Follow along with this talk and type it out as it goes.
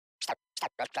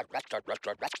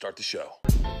Start the show.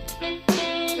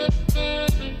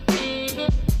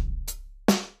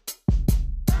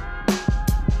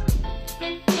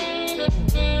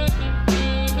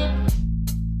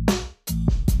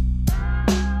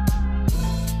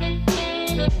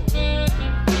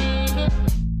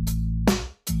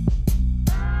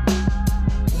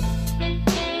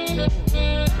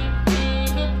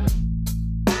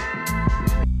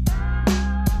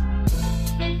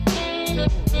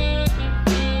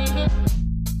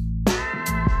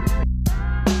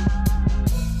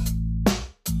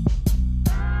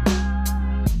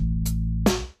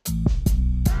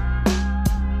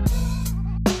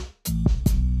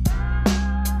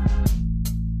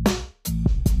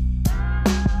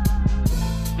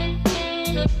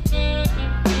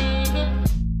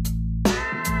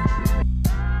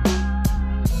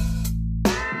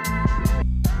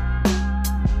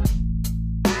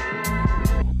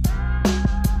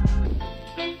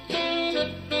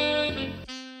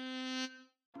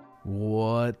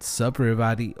 What's up,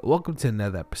 everybody? Welcome to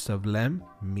another episode of Lem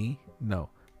Me Know.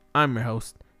 I'm your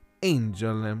host,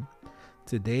 Angel Lem.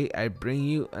 Today, I bring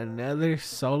you another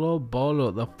solo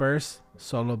bolo, the first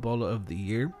solo bolo of the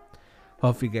year.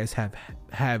 Hope you guys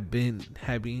have been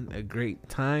having a great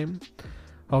time.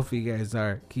 Hopefully, you guys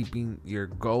are keeping your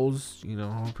goals.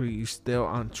 Hopefully you're still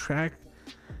on track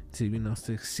to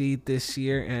succeed this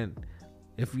year. And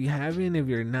if you haven't, if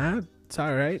you're not, it's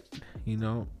all right.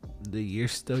 The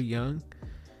year's still young,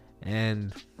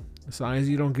 and as long as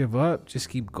you don't give up, just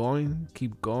keep going,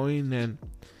 and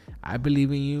I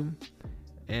believe in you.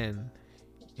 And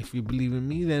if you believe in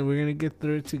me, then we're gonna get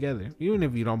through it together. Even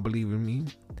if you don't believe in me,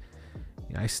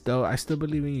 I still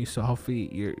believe in you. So hopefully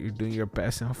you're doing your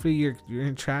best, and hopefully you're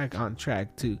on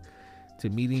track to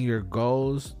meeting your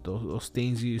goals, those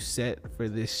things you set for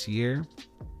this year.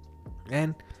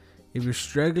 And if you're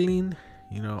struggling,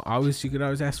 you could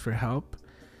always ask for help.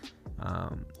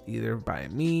 Either by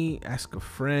me, ask a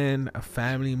friend, a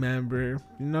family member,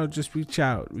 just reach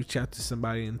out to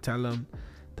somebody and tell them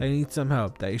that you need some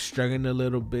help, that you're struggling a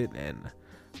little bit. And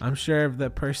I'm sure if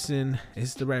that person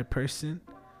is the right person,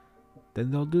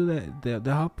 then they'll do that.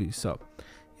 They'll help you. So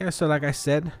like I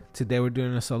said, today we're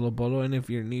doing a solo bolo. And if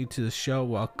you're new to the show,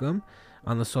 welcome.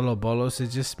 On the solo bolos,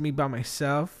 it's just me by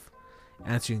myself,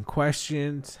 answering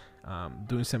questions,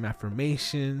 doing some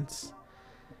affirmations,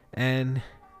 and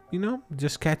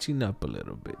just catching up a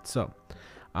little bit. So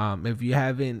if you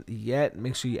haven't yet,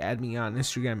 make sure you add me on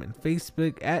Instagram and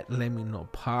Facebook at Let Me Know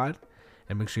Pod,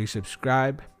 and make sure you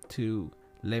subscribe to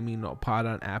Let Me Know Pod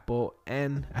on Apple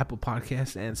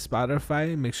Podcasts and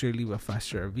Spotify. Make sure you leave a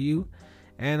 5-star review,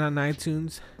 and on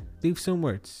iTunes, leave some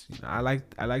words. I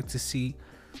like to see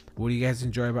what you guys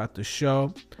enjoy about the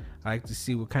show. I like to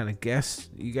see what kind of guests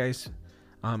you guys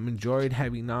enjoyed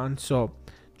having on. So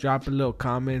drop a little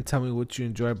comment, tell me what you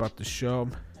enjoy about the show,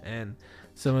 and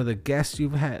some of the guests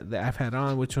that I've had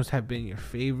on, which ones have been your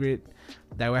favorite.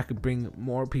 That way I could bring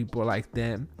more people like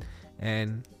them,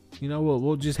 and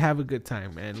we'll just have a good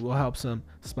time, and we'll help some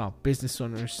small business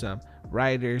owners, some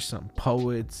writers, some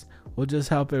poets. We'll just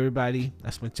help everybody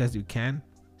as much as we can,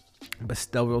 but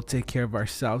still we'll take care of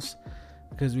ourselves,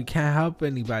 because we can't help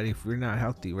anybody if we're not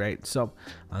healthy, right? So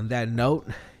on that note,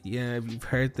 if you've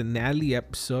heard the Natalie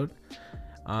episode,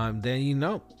 then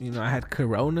I had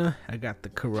corona. I got the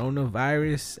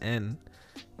coronavirus, and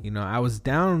I was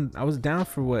down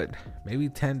for what, maybe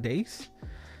 10 days.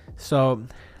 So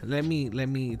let me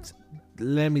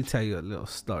tell you a little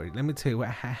story. Let me tell you what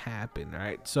happened. All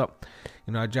right. So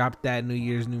I dropped that New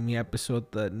Year's New Me episode,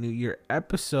 the New Year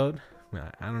episode.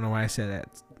 I don't know why I said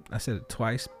that. I said it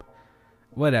twice.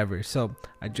 Whatever. So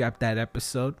I dropped that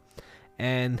episode.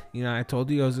 And I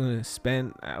told you I was gonna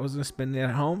spend it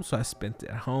at home, so I spent it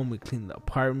at home. We cleaned the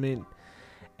apartment,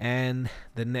 and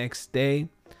the next day,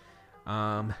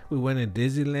 we went to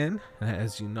Disneyland.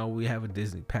 As you know, we have a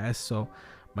Disney pass. So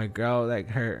my girl, like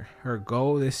her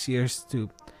goal this year is to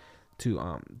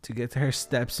get to her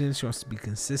steps in. She wants to be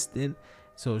consistent,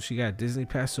 so she got a Disney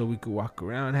pass so we could walk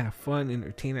around, have fun,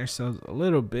 entertain ourselves a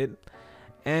little bit.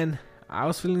 And I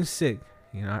was feeling sick.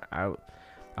 I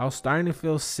was starting to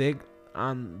feel sick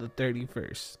on the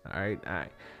 31st. All right,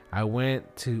 I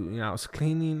went to I was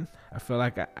cleaning. I felt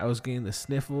like I was getting the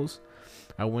sniffles.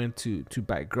 I went to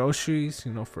buy groceries,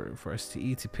 for us to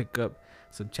eat, to pick up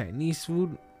some Chinese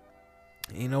food.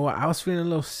 I was feeling a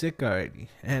little sick already,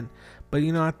 but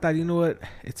I thought,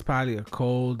 it's probably a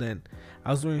cold. And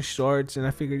I was wearing shorts, and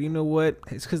I figured,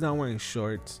 it's because I'm wearing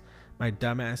shorts. My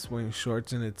dumbass wearing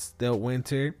shorts, and it's still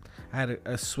winter. I had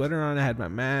a sweater on. I had my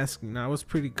mask. I was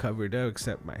pretty covered up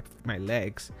except my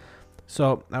legs.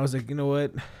 So I was like,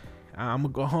 I'm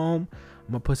gonna go home, I'm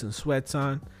gonna put some sweats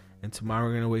on, and tomorrow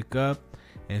we're gonna wake up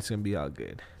and it's gonna be all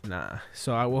good. Nah.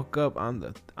 So I woke up on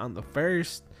the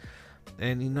first,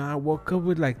 and I woke up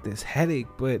with like this headache,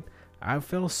 but I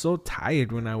felt so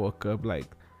tired when I woke up. Like,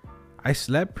 I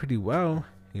slept pretty well.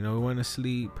 We went to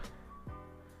sleep.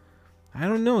 I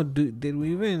don't know. Did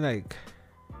we even like?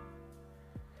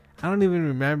 I don't even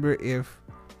remember if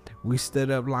we stood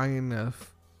up long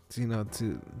enough,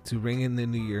 to ring in the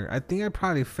new year. I think I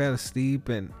probably fell asleep,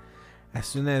 and as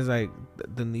soon as like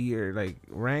the new year like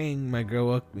rang, my girl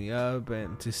woke me up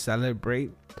and to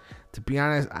celebrate. To be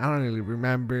honest, I don't really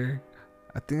remember.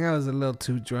 I think I was a little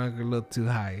too drunk, or a little too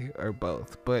high, or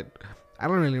both. But I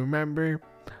don't really remember.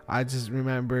 I just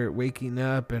remember waking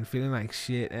up and feeling like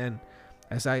shit. And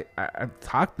as I've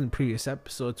talked in previous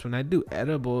episodes, when I do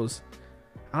edibles,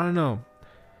 I don't know.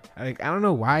 I don't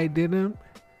know why I did them.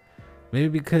 Maybe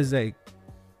because I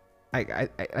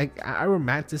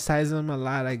romanticize them a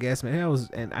lot, I guess. Maybe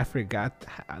I forgot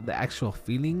the actual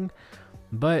feeling.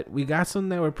 But we got some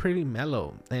that were pretty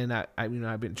mellow, and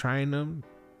I've been trying them.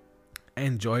 I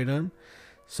enjoyed them,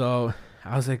 so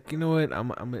I was like, you know what, I'm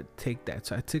gonna take that.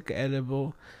 So I took an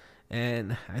edible,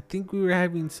 and I think we were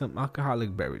having some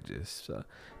alcoholic beverages, so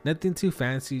nothing too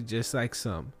fancy, just like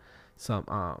some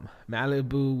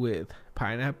Malibu with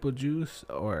pineapple juice,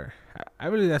 or I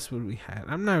really, that's what we had.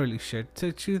 I'm not really sure. To tell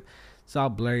the truth, it's all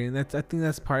blurry, and I think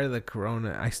that's part of the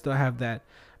corona. I still have that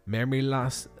memory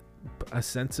loss, a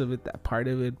sense of it, that part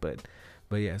of it, but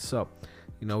yeah. So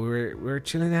we were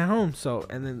chilling at home. So,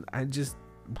 and then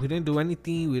we didn't do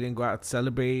anything. We didn't go out to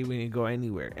celebrate. We didn't go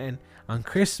anywhere. And on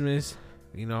Christmas,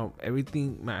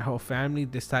 everything, my whole family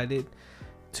decided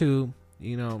to,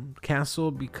 cancel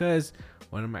because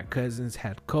one of my cousins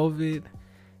had COVID,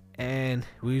 and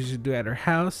we usually do at her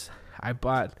house. I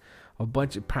bought a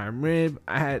bunch of prime rib.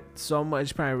 I had so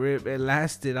much prime rib. It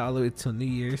lasted all the way till New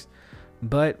Year's.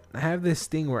 But I have this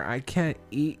thing where I can't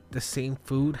eat the same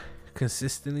food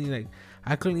consistently. Like,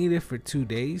 I couldn't eat it for 2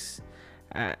 days,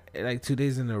 like 2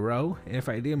 days in a row. And if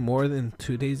I did more than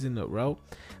 2 days in a row,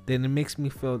 then it makes me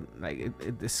feel like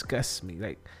it disgusts me.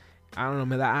 Like, I don't know,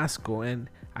 me da asco. And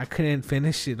I couldn't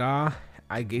finish it all.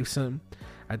 I gave some.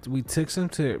 We took some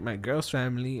to my girl's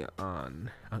family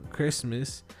on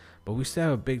Christmas, but we still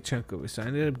have a big chunk of it. So I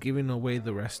ended up giving away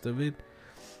the rest of it.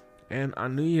 And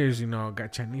on New Year's, I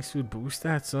got Chinese food, but we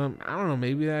still had some. I don't know,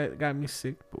 maybe that got me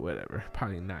sick, but whatever,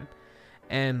 probably not.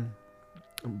 And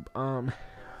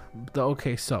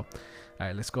okay, so all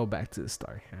right, let's go back to the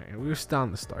story. All right, we were still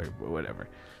on the story, but whatever.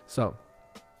 So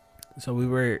we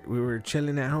were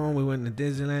chilling at home. We went to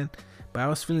Disneyland, but I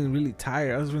was feeling really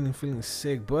tired. I was really feeling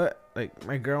sick, but like,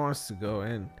 my girl wants to go,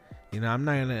 and I'm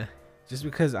not gonna, just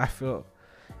because I feel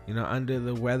under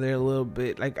the weather a little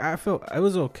bit. Like, I felt I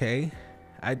was okay.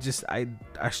 I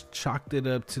chalked it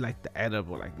up to like the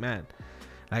edible. Like, man,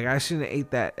 like, I shouldn't have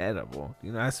ate that edible.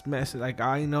 That's mess. Like,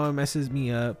 it messes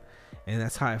me up, and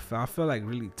that's how I felt. I felt like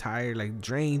really tired, like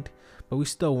drained, but we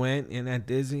still went. And at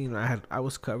Disney, I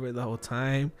was covered the whole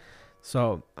time,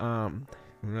 so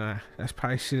that's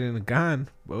probably shouldn't have gone,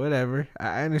 but whatever.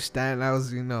 I understand. I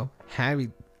was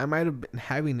having. I might have been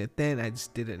having it then. I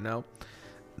just didn't know.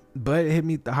 But it hit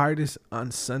me the hardest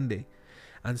on Sunday.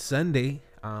 On Sunday,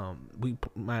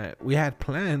 we had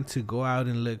planned to go out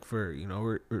and look for,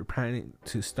 we're planning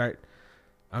to start.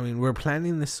 We're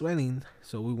planning this wedding,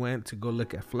 so we went to go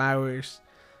look at flowers,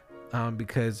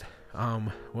 because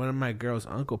one of my girl's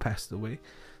uncle passed away,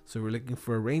 so we're looking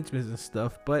for arrangements and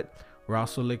stuff, but we're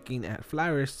also looking at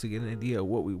flowers to get an idea of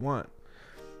what we want.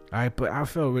 All right, but I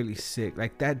felt really sick.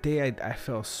 Like, that day, I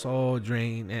felt so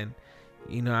drained, and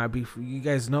you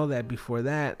guys know that before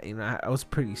that, I was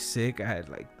pretty sick. I had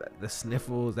like the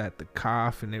sniffles, I had the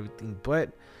cough and everything,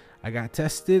 but I got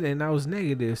tested and I was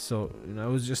negative. So, it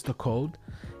was just a cold,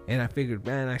 and I figured,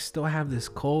 man, I still have this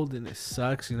cold and it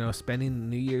sucks, spending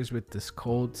New Year's with this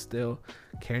cold, still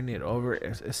carrying it over.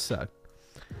 It sucked.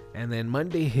 And then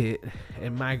Monday hit,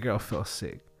 and my girl fell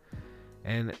sick,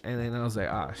 and then I was like,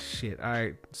 oh shit. All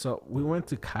right, so we went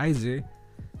to Kaiser,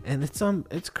 and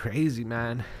it's crazy,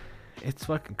 man. It's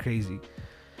fucking crazy.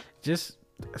 Just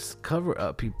cover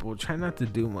up, people. Try not to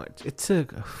do much. It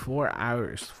took 4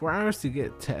 hours. 4 hours to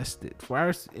get tested. 4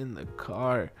 hours in the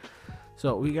car.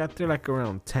 So we got there like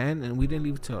around 10, and we didn't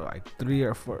leave till like 3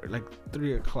 or 4, like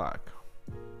 3 o'clock.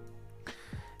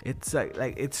 It's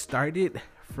like it started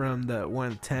from the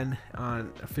 110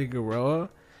 on Figueroa.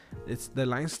 The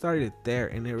line started there,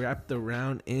 and it wrapped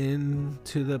around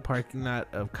into the parking lot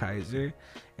of Kaiser,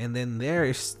 and then there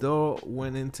it still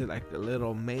went into like a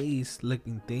little maze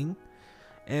looking thing.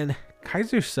 And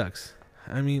Kaiser sucks.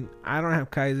 I don't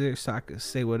have Kaiser, so I can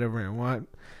say whatever I want.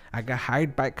 I got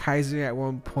hired by Kaiser at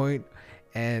one point,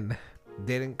 and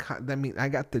I mean, I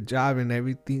got the job and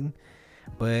everything,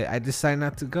 but I decided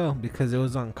not to go because it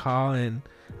was on call, and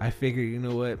I figured, you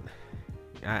know what,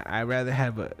 I'd rather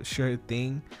have a sure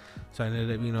thing. So I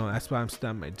ended up, that's why I'm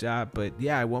still at my job. But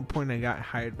yeah, at one point I got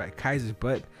hired by Kaiser,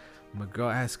 but my girl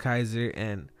has Kaiser,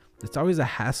 and it's always a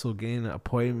hassle getting an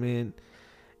appointment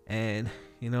and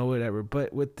whatever.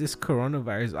 But with this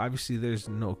coronavirus, obviously there's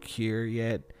no cure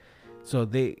yet, so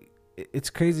it's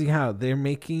crazy how they're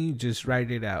making you just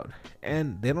write it out,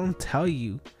 and they don't tell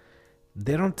you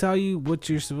what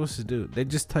you're supposed to do. They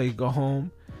just tell you go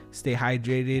home, stay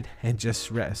hydrated, and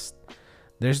just rest.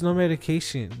 There's no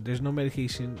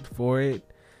medication for it.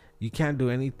 You can't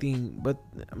do anything, but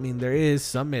I mean, there is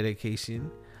some medication.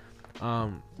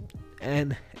 But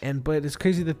it's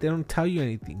crazy that they don't tell you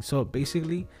anything. So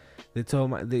basically,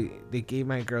 they gave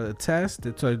my girl a test. They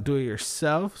told her to do it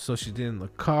yourself, so she did it in the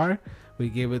car. We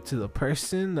gave it to the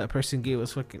person. That person gave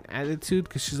us fucking attitude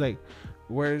because she's like,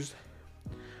 where's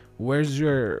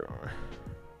your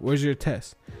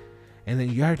test? And then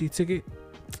you already took it.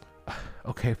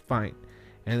 Okay, fine.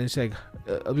 And then she's like,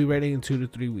 I'll be ready in 2 to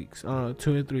 3 weeks. 2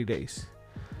 to 3 days.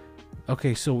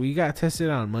 Okay, so we got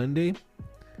tested on Monday,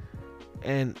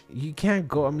 and you can't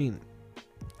go. I mean,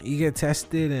 you get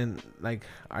tested, and like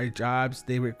our jobs,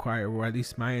 they require, or at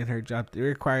least mine and her job, they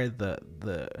require the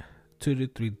 2 to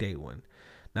 3 day one,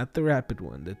 not the rapid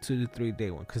one, the 2 to 3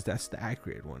 day one, because that's the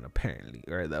accurate one apparently,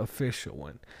 or the official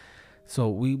one. So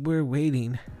we were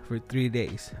waiting for 3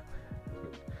 days,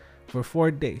 for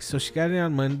 4 days. So she got it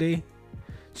on Monday.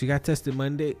 She got tested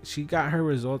Monday. She got her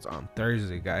results on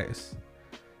Thursday, guys.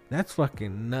 That's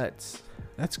fucking nuts.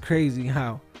 That's crazy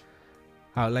how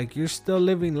like you're still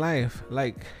living life.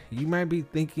 Like, you might be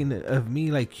thinking of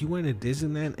me like you went to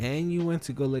Disneyland and you went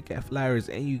to go look at flowers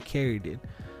and you carried it.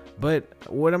 But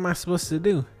what am I supposed to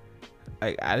do?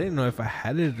 Like, I didn't know if I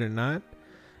had it or not.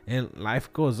 And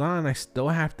life goes on. I still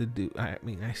have to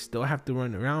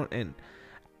run around, and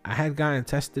I had gotten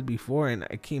tested before and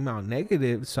I came out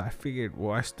negative, so I figured,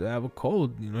 well, I still have a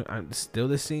cold. I'm still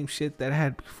the same shit that I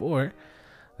had before.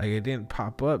 Like, it didn't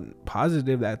pop up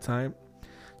positive that time.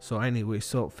 So anyway,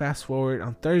 so fast forward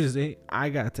on Thursday,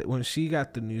 when she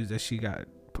got the news that she got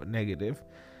put negative,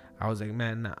 I was like,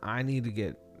 man, nah, I need to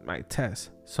get my test.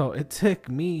 So it took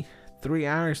me 3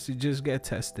 hours to just get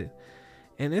tested,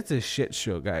 and it's a shit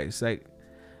show, guys. Like,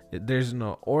 there's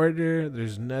no order,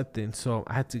 there's nothing. So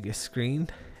I had to get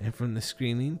screened, and from the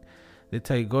screening, they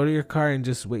tell you go to your car and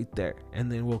just wait there,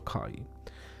 and then we'll call you.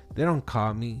 They don't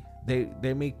call me. They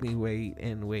make me wait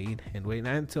and wait and wait,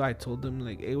 not until I told them,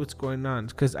 like, hey, what's going on?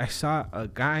 Because I saw a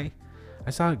guy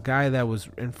that was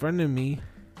in front of me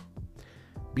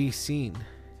be seen,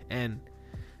 and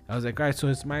I was like, all right, so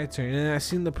it's my turn. And then I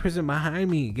seen the person behind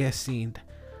me get seen.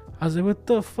 I was like, what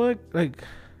the fuck? Like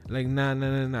nah,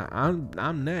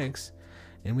 I'm next.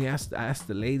 And I asked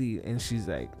the lady, and she's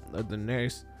like, the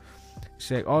nurse, she's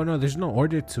like, oh no, there's no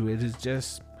order to it. It's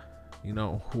just,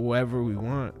 whoever we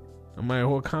want. I'm like,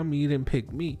 well, come, you didn't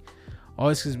pick me. Oh,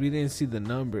 it's because we didn't see the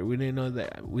number. We didn't know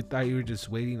that. We thought you were just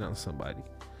waiting on somebody.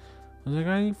 I was like,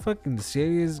 are you fucking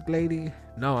serious, lady?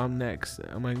 No, I'm next.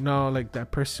 I'm like, no, like,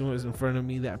 that person was in front of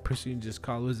me. That person you just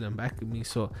called was in back of me.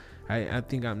 So I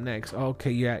think I'm next. Oh,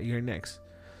 okay, you're next.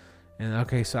 And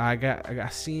okay, so I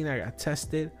got seen. I got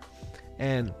tested,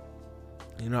 and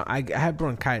I had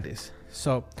bronchitis.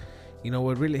 So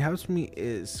what really helps me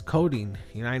is codeine.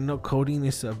 I know codeine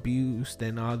is abused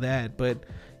and all that, but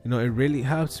it really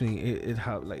helps me. It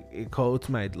helps, like, it coats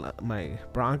my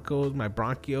bronchioles.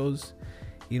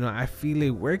 I feel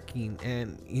it working,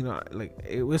 and like,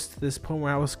 it was to this point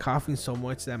where I was coughing so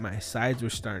much that my sides were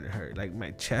starting to hurt, like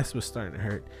my chest was starting to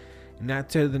hurt. And I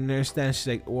told the nurse that, she's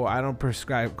like, well, I don't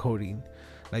prescribe codeine.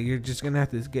 Like, you're just gonna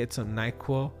have to get some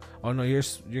NyQuil. Oh no, you're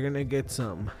gonna get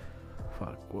some,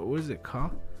 what was it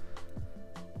called?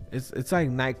 It's like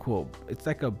NyQuil. It's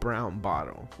like a brown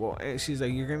bottle. Well, and she's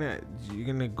like, you're gonna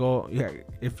go, yeah,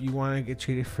 if you want to get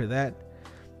treated for that,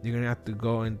 you're gonna have to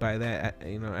go and buy that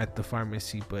at the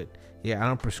pharmacy. But yeah, I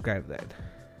don't prescribe that.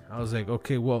 I was like,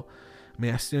 okay, well,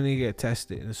 I still need to get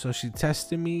tested. And so she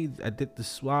tested me. I did the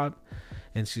swab,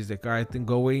 and she's like, all right, then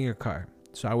go wait in your car.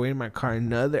 So I waited in my car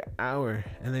another hour,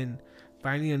 and then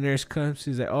finally a nurse comes.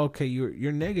 She's like, oh, okay,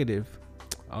 you're negative.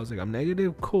 I was like, I'm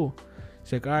negative? Cool.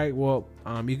 She's like, all right, well,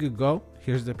 you could go.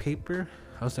 Here's the paper.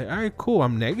 I was like, all right, cool,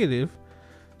 I'm negative.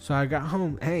 So I got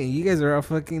home. Hey, you guys are all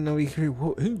fucking over here.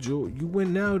 Well, hey, Joe, you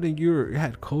went out and you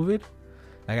had COVID?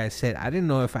 Like I said, I didn't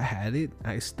know if I had it.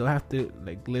 I still have to,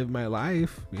 like, live my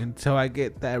life until I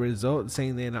get that result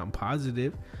saying that I'm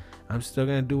positive. I'm still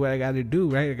gonna do what I gotta do,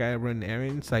 right? I gotta run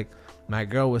errands. Like, My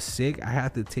girl was sick. I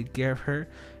had to take care of her.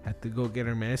 Had to go get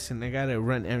her medicine. I gotta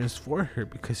run errands for her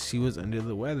because she was under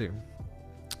the weather.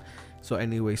 So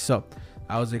anyway, so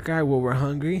I was like, all right, well, we're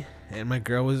hungry, and my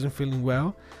girl wasn't feeling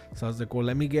well. So I was like, well,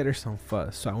 let me get her some pho.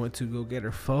 So I went to go get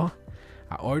her pho.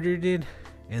 I ordered it,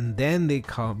 and then they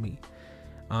called me.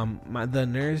 The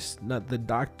nurse, not the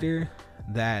doctor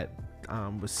that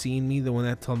was seeing me, the one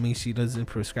that told me she doesn't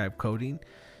prescribe codeine,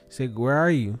 said, where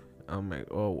are you? I'm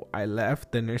like, oh, I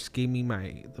left. The nurse gave me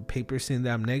the paper saying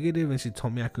that I'm negative, and she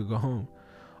told me I could go home.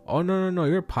 Oh, no,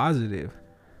 you're positive.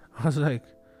 I was like,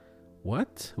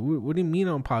 what do you mean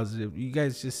I'm positive? You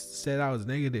guys just said I was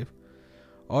negative.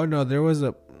 Oh no, there was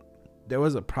a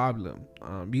problem.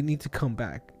 You need to come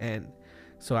back, and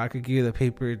so I could give you the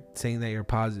paper saying that you're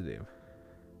positive.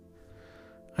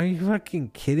 Are you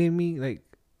fucking kidding me? Like,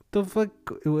 the fuck,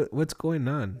 what's going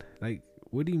on? Like,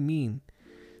 what do you mean?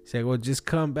 Say, well, just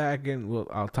come back and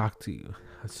I'll talk to you.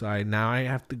 So now I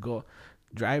have to go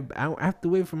drive. I have to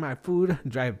wait for my food,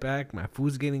 drive back. My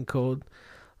food's getting cold.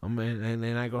 And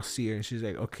then I go see her, and she's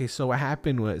like, okay, so what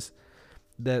happened was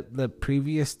the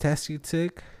previous test you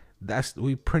took,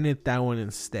 we printed that one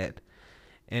instead,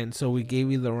 and so we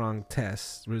gave you the wrong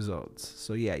test results.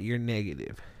 So yeah, you're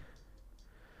negative.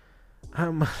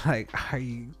 I'm like, are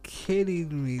you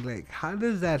kidding me? Like, how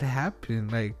does that happen?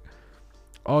 Like,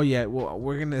 oh yeah, well,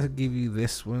 we're gonna give you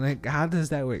this one. Like, how does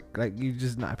that work? Like, you're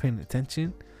just not paying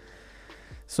attention.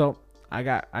 So I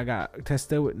got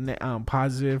tested with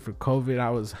positive for COVID. I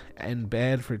was in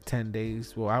bed for 10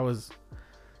 days. Well,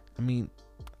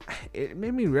 it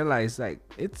made me realize, like,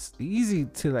 it's easy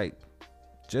to, like,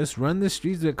 just run the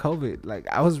streets with COVID. Like,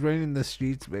 I was running the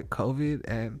streets with COVID,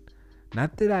 and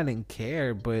not that I didn't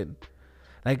care, but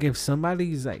like, if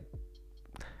somebody's like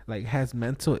has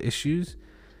mental issues,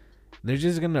 they're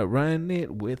just gonna run it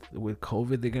with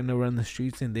COVID. They're gonna run the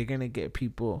streets, and they're gonna get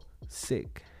people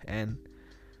sick. And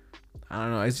I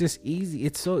don't know, it's just easy.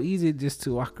 It's so easy just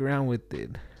to walk around with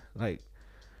it. Like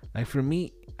for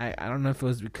me, I don't know if it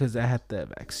was because I had the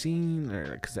vaccine,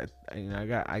 or because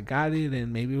I got it,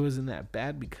 and maybe it wasn't that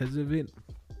bad because of it.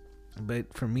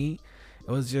 But for me,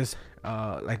 it was just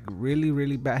like really,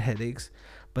 really bad headaches.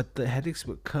 But the headaches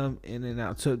would come in and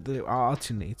out, so they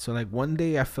alternate. So like one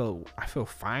day I feel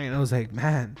fine. I was like,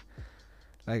 man,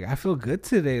 like, I feel good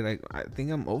today. Like, I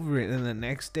think I'm over it. And the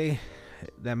next day,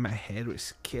 that my head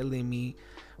was killing me,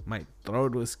 my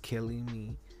throat was killing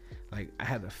me, like, I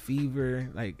had a fever.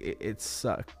 Like, it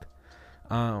sucked.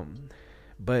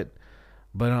 But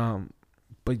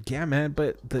yeah, man.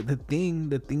 But the thing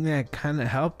that kind of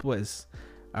helped was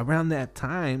around that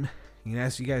time,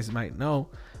 as you guys might know,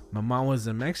 my mom was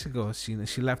in Mexico. She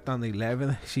left on the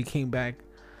 11th. She came back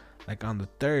like on the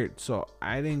 3rd. So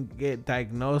I didn't get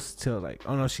diagnosed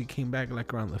till she came back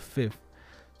like around the 5th.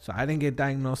 So I didn't get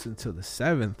diagnosed until the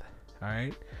 7th. All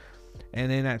right.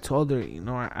 And then I told her,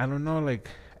 I don't know, like,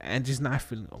 Angie's not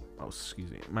feeling,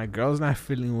 excuse me, my girl's not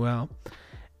feeling well.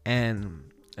 And,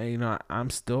 I'm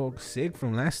still sick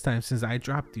from last time since I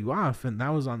dropped you off. And that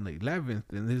was on the 11th.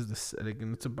 And this is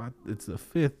it's the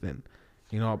 5th. And,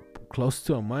 close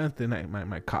to a month, and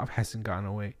my cough hasn't gone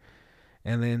away.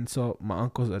 And then so my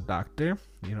uncle's a doctor,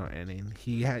 and then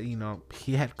he had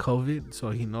COVID,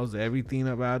 so he knows everything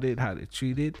about it, how to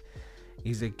treat it.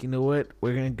 He's like, you know what,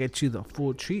 we're gonna get you the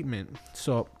full treatment.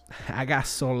 So I got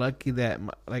so lucky that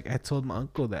I told my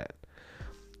uncle that,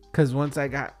 because once I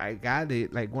got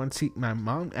it, like, my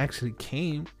mom actually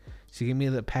came, she gave me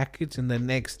the package, and the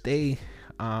next day,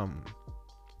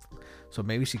 so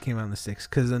maybe she came on the 6th,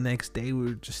 because the next day we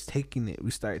were just taking it.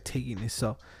 We started taking it.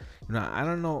 So, I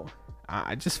don't know.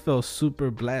 I just feel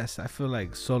super blessed. I feel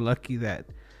like so lucky that,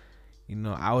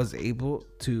 I was able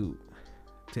to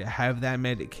have that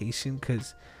medication,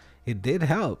 because it did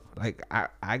help. Like,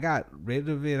 I got rid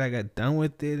of it. I got done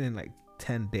with it in like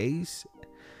 10 days.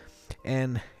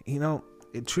 And,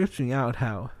 it trips me out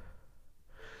how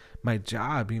my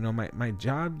job, my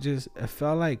job just, it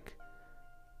felt like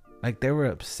they were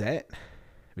upset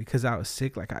because I was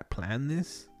sick. Like, I planned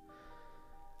this.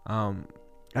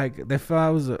 Like, they felt I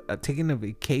was taking a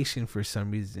vacation for some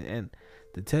reason. And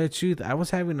to tell the truth, I was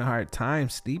having a hard time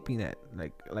sleeping at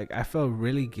like I felt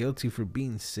really guilty for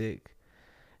being sick.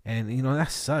 And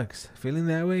that sucks, feeling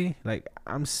that way. Like,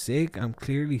 I'm sick, I'm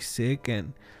clearly sick,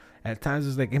 and at times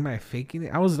it's like, am I faking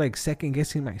it? I was like second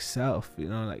guessing myself,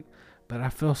 but I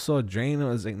felt so drained. I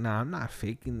was like, nah, I'm not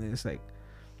faking this.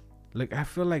 Like, I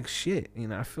feel like shit,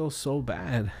 I feel so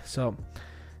bad. So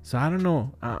I don't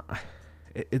know.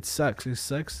 It sucks. It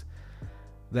sucks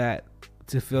that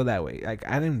to feel that way. Like,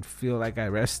 I didn't feel like I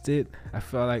rested. I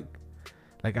felt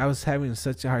like I was having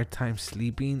such a hard time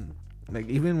sleeping. Like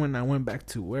even when I went back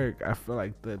to work, I feel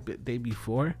like the day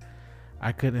before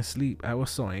I couldn't sleep. I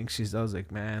was so anxious. I was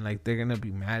like, man, like they're gonna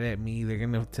be mad at me. They're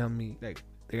gonna tell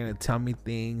me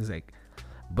things like.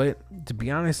 But to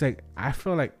be honest, like I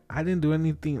feel like I didn't do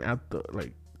anything out the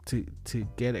like to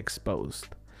get exposed.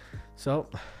 So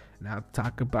now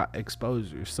talk about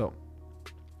exposure. So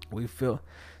we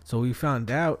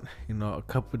found out, a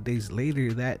couple of days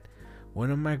later that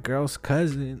one of my girl's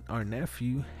cousin or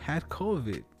nephew had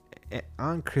COVID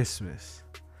on Christmas.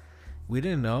 We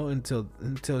didn't know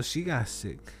until she got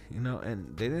sick,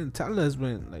 and they didn't tell us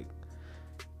when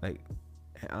they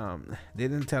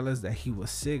didn't tell us that he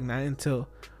was sick, not until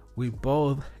we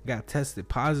both got tested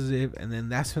positive, and then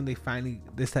that's when they finally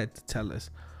decided to tell us,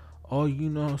 oh,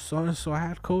 so and so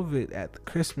had COVID at the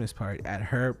Christmas party, at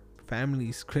her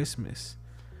family's Christmas.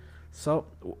 So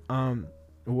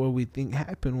what we think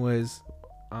happened was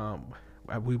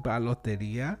we bought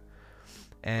loteria,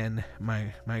 and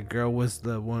my girl was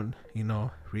the one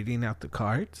reading out the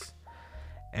cards,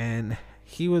 and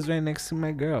he was right next to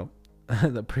my girl.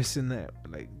 The person that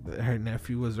her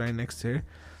nephew was right next to her,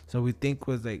 so we think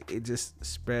was like it just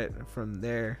spread from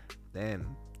there.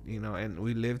 Then and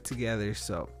we lived together,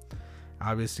 so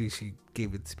obviously she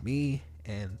gave it to me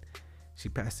and she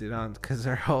passed it on because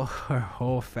her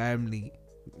whole family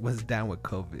was down with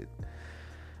COVID.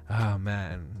 Oh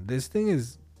man, this thing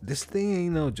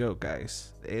ain't no joke,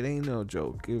 guys. It ain't no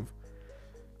joke.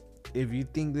 If you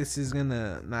think this is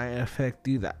gonna not affect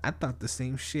you, that I thought the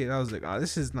same shit. I was like, oh,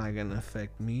 this is not gonna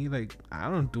affect me. Like, I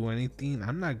don't do anything.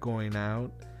 I'm not going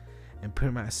out and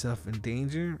putting myself in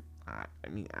danger. I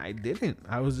mean, I didn't.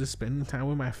 I was just spending time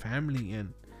with my family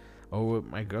or with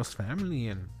my girl's family,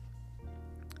 and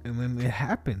then it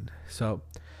happened. So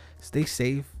stay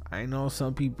safe. I know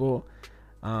some people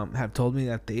have told me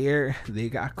that they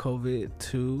got COVID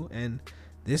too, and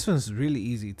this one's really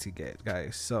easy to get,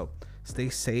 guys. So stay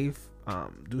safe.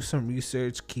 Do some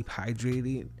research. Keep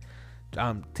hydrated.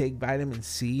 Take vitamin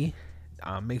C.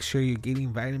 Make sure you're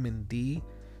getting vitamin D.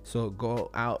 So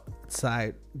go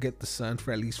outside, get the sun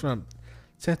for at least from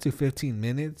 10 to 15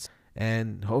 minutes,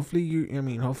 and hopefully you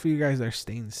guys are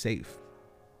staying safe.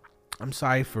 I'm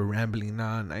sorry for rambling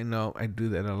on. I know I do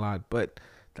that a lot, but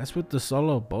that's what the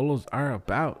solo bolos are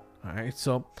about. All right,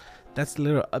 so that's a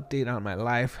little update on my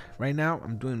life. Right now,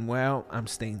 I'm doing well. I'm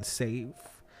staying safe.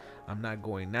 I'm not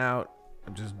going out.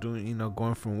 I'm just doing,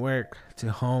 going from work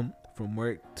to home,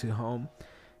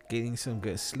 getting some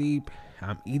good sleep.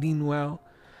 I'm eating well.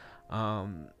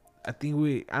 I think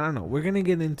we're gonna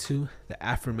get into the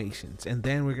affirmations, and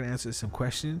then we're gonna answer some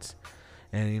questions.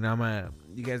 And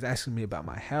you guys asking me about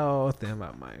my health and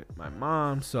about my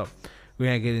mom, so we're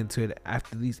gonna get into it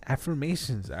after these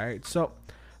affirmations. All right, so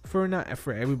for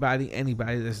anybody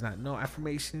that's not know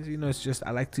affirmations, it's just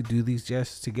I like to do these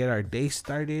just to get our day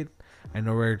started. I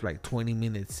know we're like 20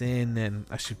 minutes in, and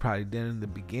I should probably do it in the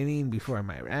beginning before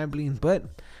my rambling, but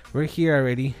we're here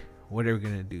already. What are we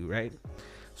gonna do, right?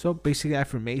 So basically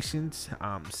affirmations,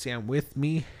 say I'm with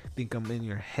me, think I'm in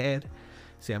your head,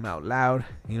 say I'm out loud.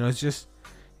 It's just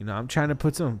I'm trying to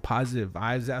put some positive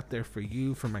vibes out there for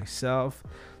you, for myself.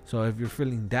 So if you're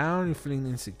feeling down, you're feeling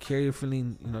insecure, you're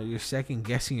feeling you're second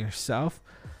guessing yourself,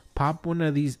 pop one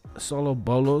of these solo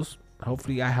bolos.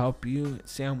 Hopefully I help you.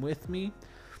 Say I'm with me,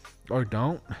 or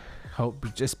don't.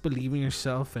 Just believe in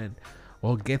yourself, and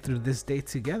we'll get through this day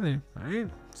together. All right,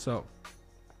 so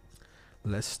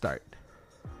let's start.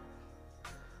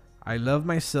 I love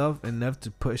myself enough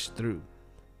to push through.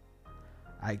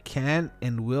 I can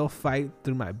and will fight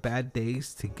through my bad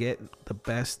days to get the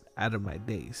best out of my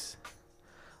days.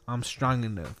 I'm strong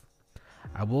enough.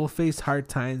 I will face hard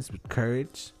times with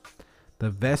courage. The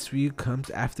best view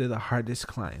comes after the hardest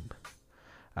climb.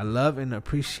 I love and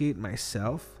appreciate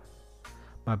myself.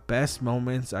 My best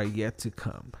moments are yet to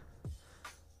come.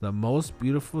 The most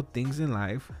beautiful things in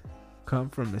life come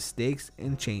from mistakes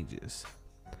and changes.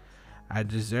 I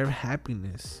deserve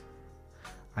happiness.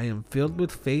 I am filled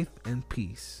with faith and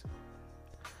peace.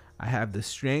 I have the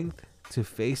strength to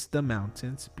face the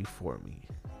mountains before me.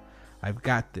 I've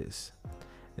got this.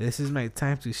 This is my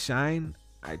time to shine.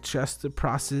 I trust the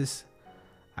process.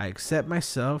 I accept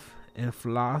myself and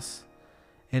flaws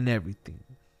and everything.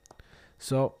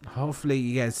 So hopefully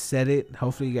you guys said it.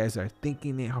 Hopefully you guys are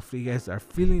thinking it. Hopefully you guys are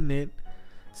feeling it.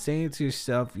 Saying to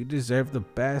yourself, you deserve the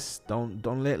best. Don't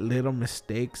let little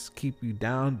mistakes keep you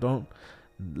down. Don't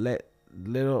let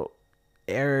little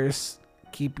errors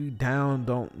keep you down.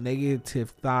 Don't negative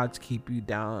thoughts keep you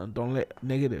down. Don't let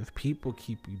negative people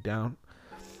keep you down.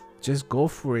 Just go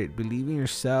for it. Believe in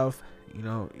yourself.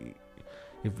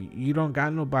 If you don't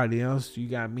got nobody else, you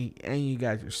got me and you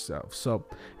got yourself. So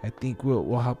I think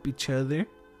we'll help each other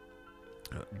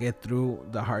get through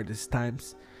the hardest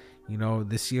times.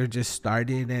 This year just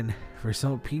started, and for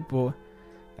some people,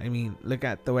 I mean, look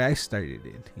at the way I started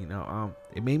it.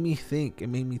 It made me think.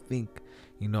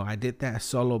 I did that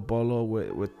solo bolo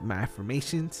with my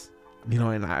affirmations.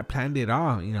 And I planned it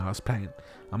all. I was planning.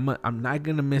 I'm not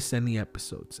gonna miss any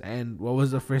episodes. And what was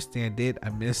the first thing I did? I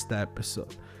missed the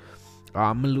episode.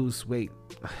 I'm gonna lose weight.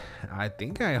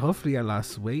 Hopefully I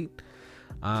lost weight.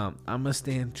 I'm gonna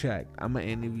stay on track. I'm gonna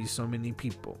interview so many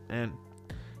people, and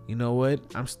you know what?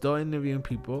 I'm still interviewing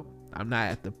people. I'm not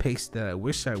at the pace that I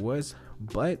wish I was,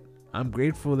 but I'm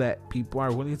grateful that people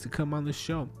are willing to come on the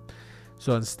show.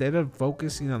 So instead of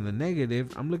focusing on the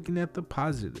negative, I'm looking at the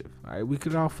positive. All right, we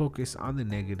could all focus on the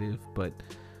negative, but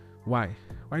why?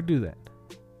 Why do that?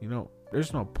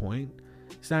 There's no point.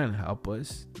 It's not gonna help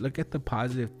us. Look at the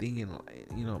positive thing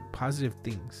and positive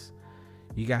things.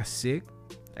 You got sick.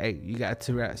 Hey, you got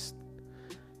to rest.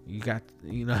 You're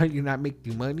not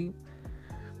making money.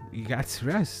 You got to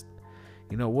rest.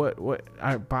 What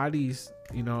our bodies,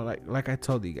 like I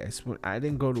told you guys, when I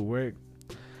didn't go to work,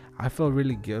 I felt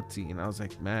really guilty, and I was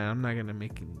like, man, I'm not gonna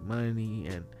make any money,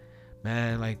 and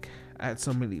man, like, I had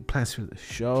so many plans for the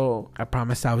show. I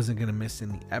promised I wasn't gonna miss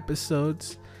any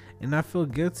episodes, and I feel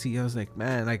guilty. I was like,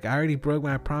 man, like, I already broke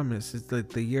my promise. It's like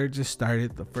the year just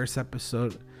started, the first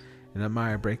episode, and I'm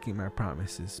already breaking my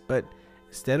promises. But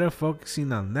instead of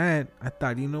focusing on that, I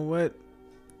thought, you know what?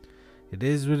 It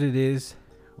is what it is.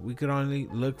 We could only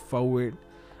look forward.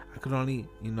 I could only,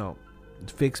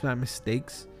 fix my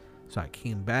mistakes. So I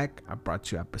came back. I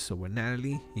brought you an episode with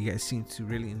Natalie. You guys seem to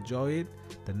really enjoy it.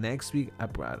 The next week, I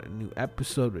brought a new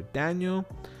episode with Daniel.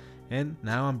 And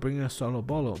now I'm bringing a solo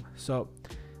bolo. So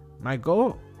my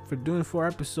goal for doing 4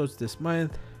 episodes this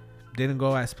month didn't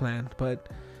go as planned, but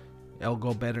it'll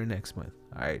go better next month.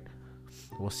 All right.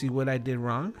 We'll see what I did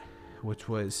wrong, which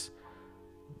was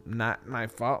not my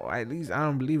fault. At least I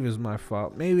don't believe it was my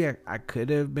fault. Maybe I could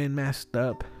have been messed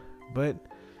up, but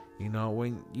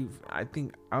I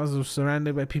think I was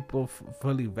surrounded by people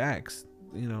fully vaxxed.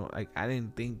 Like, I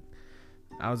didn't think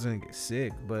I was gonna get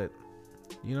sick, but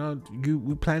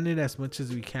we planned it as much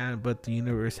as we can, but the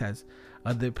universe has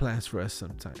other plans for us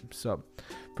sometimes. So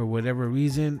for whatever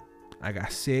reason, I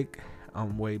got sick.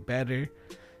 I'm way better.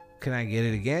 Can I get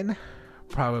it again?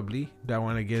 Probably. Do I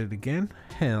want to get it again?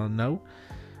 Hell no.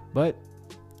 But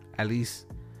at least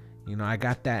I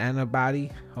got that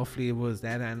antibody. Hopefully it was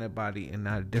that antibody and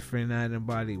not a different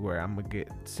antibody where I'm gonna get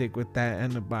sick with that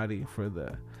antibody for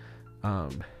the I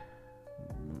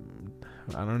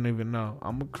don't even know,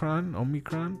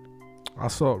 Omicron.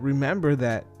 Also, remember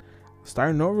that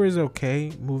starting over is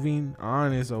okay, moving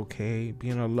on is okay,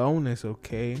 being alone is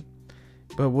okay,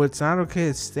 but what's not okay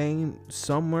is staying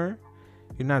somewhere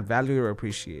you're not valued or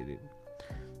appreciated.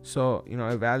 So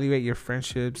evaluate your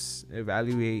friendships,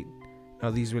 evaluate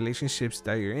these relationships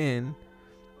that you're in,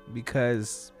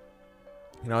 because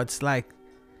it's like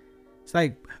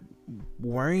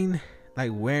wearing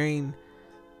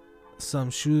some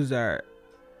shoes that are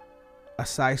a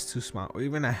size too small, or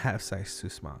even a half size too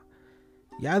small.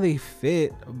 Yeah, they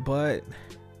fit, but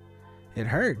it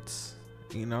hurts.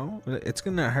 It's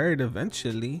gonna hurt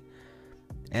eventually.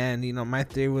 And my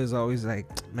theory was always like,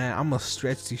 man, I'm gonna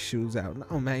stretch these shoes out.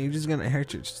 No, man, you're just gonna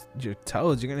hurt your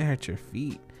toes. You're gonna hurt your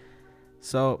feet.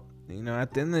 So,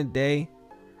 at the end of the day,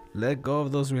 let go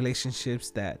of those relationships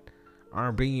that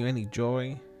aren't bringing you any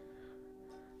joy,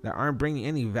 that aren't bringing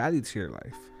any value to your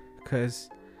life. Because,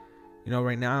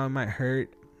 right now it might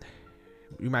hurt.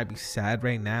 You might be sad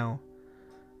right now.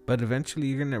 But eventually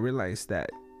you're going to realize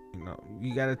that,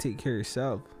 you got to take care of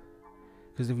yourself.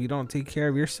 Because if you don't take care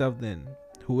of yourself, then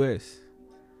who is?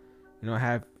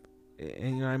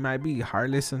 It might be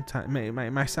heartless sometimes. It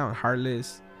might sound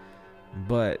heartless.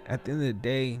 But at the end of the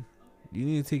day, you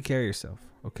need to take care of yourself.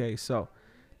 Okay, so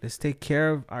let's take care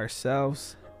of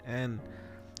ourselves, and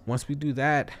once we do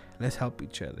that, let's help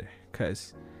each other.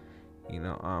 Cause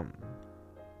I'm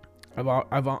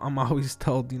always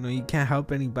told you can't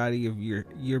help anybody if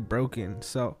you're broken.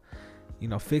 So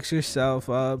fix yourself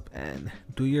up and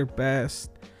do your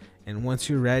best. And once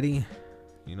you're ready,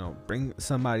 bring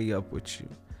somebody up with you.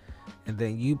 And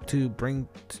then you two bring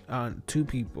 2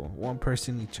 people, 1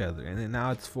 person each other, and then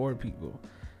now it's 4 people,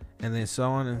 and then so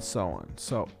on and so on.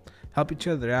 So help each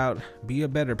other out, be a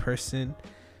better person,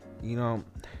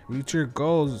 reach your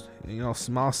goals,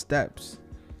 small steps.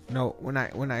 When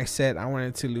I said I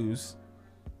wanted to lose,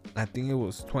 I think it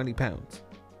was 20 pounds.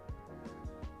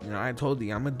 I told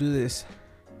you I'm gonna do this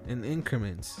in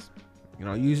increments. You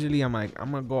know, usually I'm like,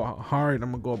 I'm gonna go hard, I'm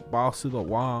gonna go balls to the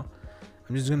wall,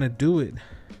 I'm just gonna do it.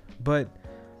 But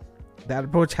that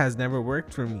approach has never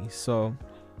worked for me. So,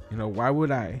 you know, why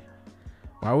would I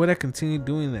continue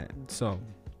doing that? So,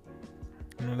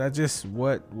 you know, that's just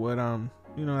what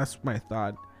you know, that's my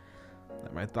thought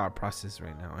process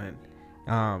right now.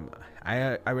 And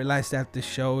I realized that the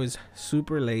show is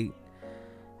super late,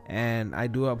 and I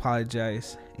do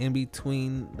apologize. In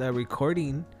between the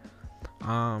recording,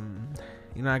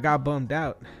 you know, I got bummed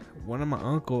out. One of my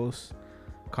uncles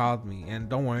called me, and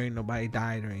don't worry, nobody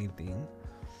died or anything,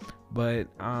 but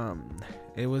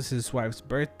it was his wife's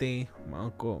birthday, my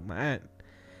uncle, my aunt.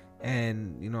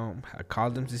 And, you know, I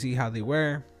called them to see how they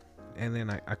were, and then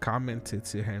I commented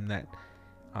to him that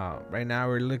right now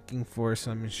we're looking for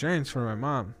some insurance for my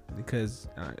mom, because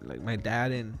like my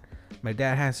dad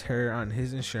has her on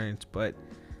his insurance, but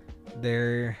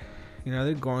they're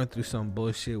going through some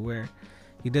bullshit where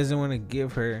he doesn't want to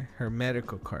give her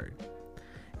medical card.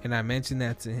 And I mentioned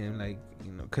that to him, like,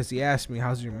 you know, because he asked me,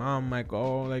 how's your mom? I'm like,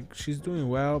 oh, like, she's doing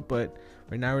well, but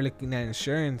right now we're looking at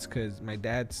insurance because my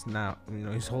dad's not, you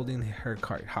know, he's holding her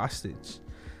card hostage.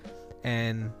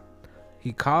 And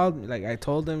he called me, like, I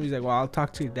told him, he's like, well, I'll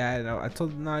talk to your dad. I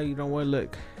told him, no, you know what,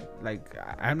 look, like,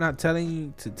 I'm not telling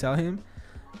you to tell him,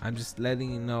 I'm just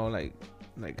letting you know, like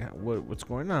what's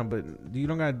going on, but you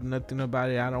don't got nothing about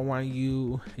it. I don't want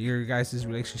your guys'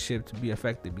 relationship to be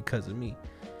affected because of me.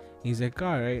 He's like,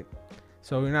 all right.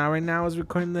 So right now I was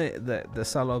recording the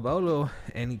solo bolo,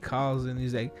 and he calls and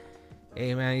he's like,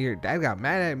 hey man, your dad got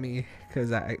mad at me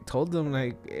because I told him,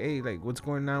 like, hey, like, what's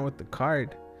going on with the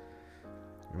card,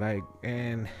 like.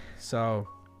 And so,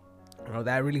 you know,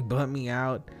 that really bummed me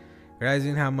out,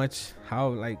 realizing how much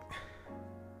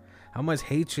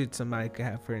hatred somebody could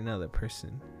have for another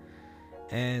person.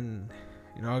 And,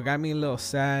 you know, it got me a little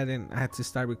sad, and I had to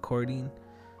start recording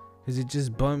because it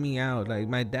just bummed me out. Like,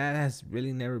 my dad has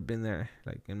really never been there,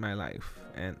 like, in my life,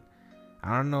 and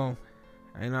I don't know,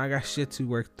 I know I got shit to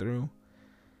work through.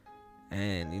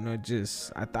 And, you know,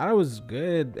 just, I thought it was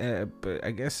good, but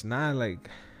I guess not. Like,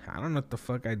 I don't know what the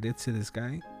fuck I did to this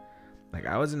guy. Like,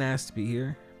 I wasn't asked to be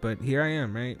here, but here I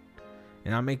am, right?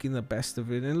 And I'm making the best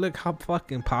of it. And look how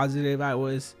fucking positive I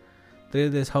was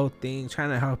through this whole thing, trying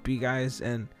to help you guys,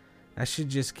 and that shit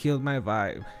just killed my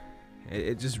vibe.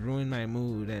 It just ruined my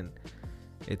mood, and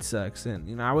it sucks. And,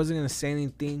 you know, I wasn't gonna say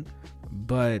anything,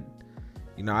 but,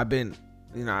 you know,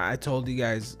 I told you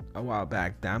guys a while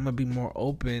back that I'm gonna be more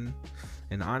open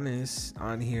and honest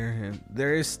on here, and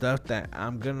there is stuff that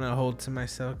I'm gonna hold to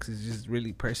myself because it's just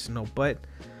really personal. But,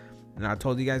 and I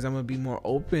told you guys I'm gonna be more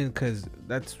open because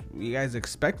that's what you guys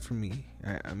expect from me.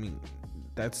 I mean,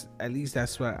 that's what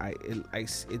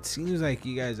it seems like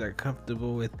you guys are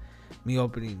comfortable with me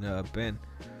opening up. And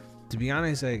to be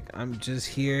honest, like, I'm just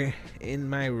here in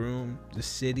my room,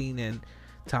 just sitting and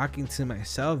talking to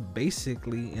myself,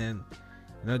 basically. And,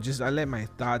 you know, just I let my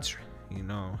thoughts, you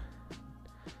know,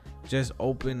 just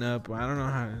open up. I don't know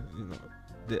how, you know,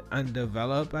 the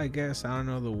undeveloped, I guess. I don't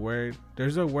know the word.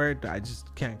 There's a word that I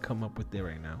just can't come up with it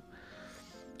right now.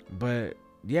 But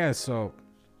yeah, so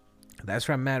that's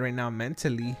where I'm at right now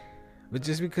mentally. But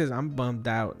just because I'm bummed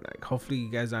out, like, hopefully you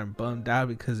guys aren't bummed out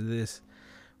because of this.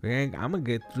 I'm gonna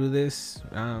get through this.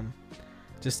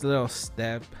 Just a little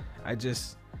step. It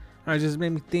just made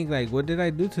me think, like, what did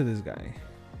I do to this guy?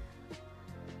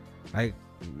 Like,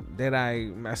 did I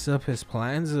mess up his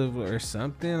plans or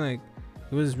something? Like,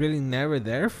 he was really never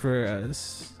there for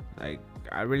us. Like,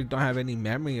 I really don't have any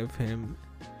memory of him,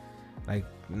 like,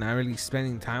 not really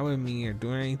spending time with me or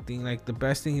doing anything. Like, the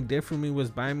best thing he did for me was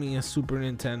buy me a Super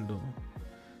Nintendo.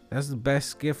 That's the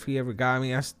best gift he ever got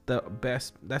me. That's the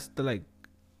like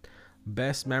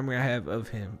best memory I have of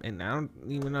him, and I don't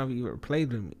even know if he ever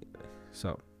played with me.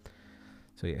 So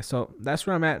yeah, so that's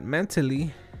where I'm at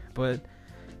mentally. But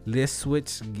let's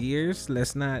switch gears.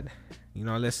 Let's not, you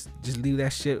know, let's just leave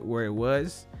that shit where it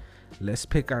was. Let's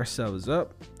pick ourselves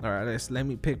up. All right, let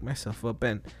me pick myself up,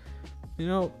 and, you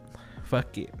know,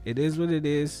 fuck it. It is what it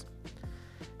is.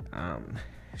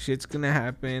 Shit's gonna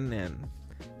happen, and,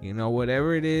 you know,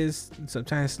 whatever it is,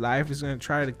 sometimes life is gonna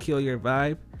try to kill your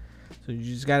vibe. So you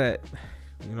just gotta,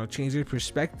 you know, change your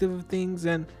perspective of things.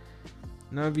 And,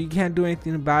 you know, if you can't do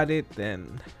anything about it,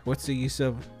 then what's the use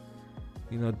of,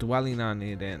 you know, dwelling on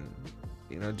it, and,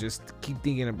 you know, just keep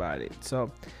thinking about it.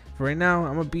 So for right now,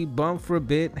 I'm gonna be bummed for a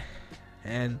bit,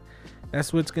 and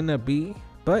that's what's gonna be.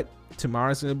 But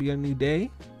tomorrow's gonna be a new day,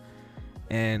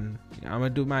 and I'm gonna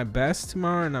do my best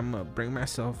tomorrow, and I'm gonna bring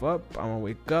myself up. I'm gonna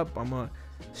wake up. I'm gonna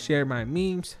share my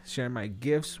memes, share my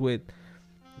gifts with,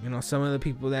 you know, some of the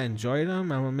people that enjoy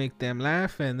them. I'm gonna make them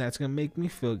laugh, and that's gonna make me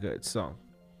feel good. So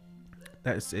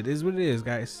That's it is what it is,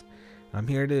 guys. I'm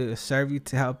here to serve you,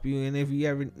 to help you, and if you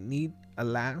ever need a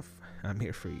laugh, I'm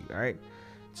here for you. All right,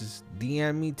 just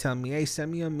DM me, tell me, hey,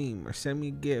 send me a meme or send me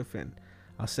a GIF, and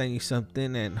I'll send you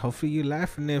something, and hopefully you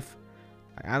laugh. And if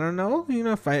I don't know,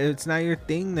 if it's not your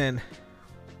thing, then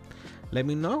let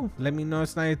me know. Let me know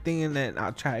it's not your thing, and then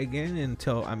I'll try again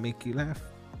until I make you laugh.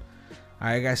 All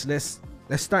right, guys, let's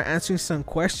start answering some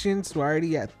questions. We're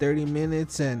already at 30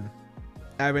 minutes, and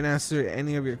I haven't answered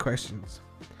any of your questions.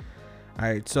 All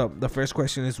right, so the first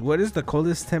question is, what is the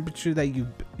coldest temperature that you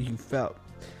felt?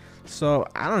 So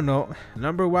I don't know,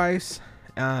 number wise,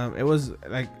 it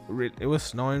was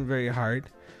snowing very hard.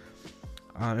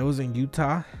 It was in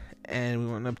Utah, and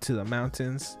we went up to the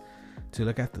mountains to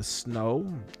look at the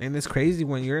snow. And it's crazy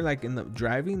when you're like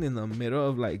driving in the middle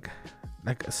of like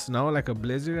a snow, like a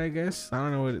blizzard, I guess. I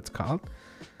don't know what it's called.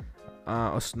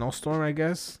 A snowstorm, I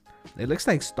guess. It looks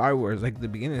like Star Wars, like the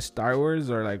beginning of Star Wars,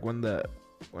 or like when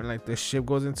like the ship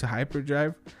goes into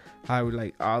hyperdrive, how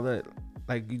like all the,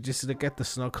 like, you just look at the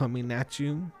snow coming at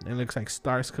you and it looks like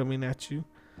stars coming at you.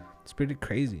 It's pretty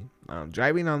crazy.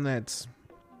 Driving on that,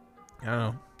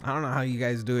 I don't know how you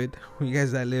guys do it. You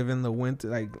guys that live in the winter,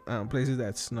 like places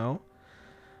that snow,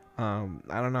 I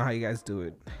don't know how you guys do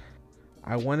it.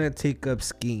 I want to take up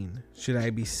skiing. Should I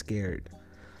be scared?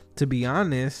 To be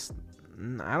honest,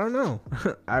 I don't know.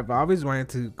 I've always wanted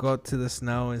to go to the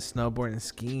snow and snowboard and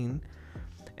skiing,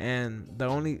 and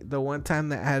the one time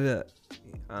that I had a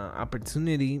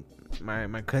opportunity,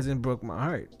 my cousin broke my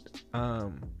heart.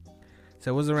 So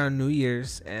it was around New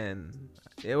Year's, and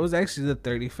it was actually the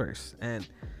 31st, and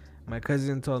my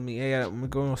cousin told me, hey, I'm gonna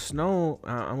go to snow.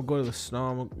 I'm gonna go to the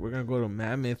snow. We're gonna go to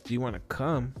Mammoth. Do you want to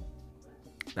come?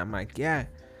 And I'm like, yeah.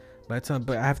 But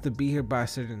I have to be here by a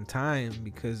certain time,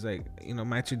 because, like,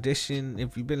 my tradition,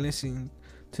 if you've been listening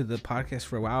to the podcast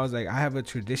for a while, is like I have a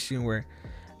tradition where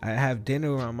I have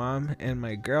dinner with my mom and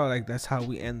my girl. Like, that's how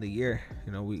we end the year.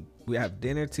 We have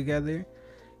dinner together.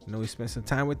 We spend some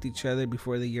time with each other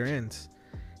before the year ends.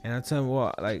 And I tell him,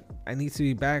 well, like, I need to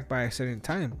be back by a certain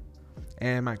time.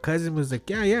 And my cousin was like,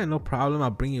 yeah, no problem. I'll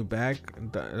bring you back.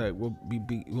 Like,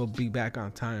 we'll be back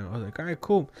on time. I was like, all right,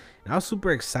 cool. And I was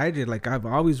super excited. Like, I've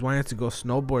always wanted to go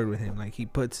snowboard with him. Like, he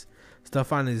puts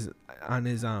stuff on his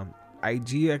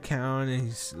IG account, and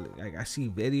he's like, I see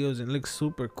videos, and it looks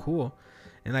super cool.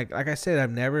 And like I said, I've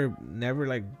never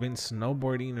like been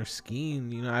snowboarding or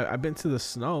skiing. I've been to the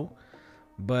snow,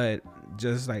 but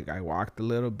just like I walked a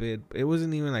little bit. It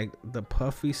wasn't even like the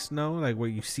puffy snow, like where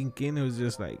you sink in. It was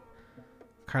just like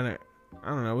kind of, I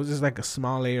don't know, it was just like a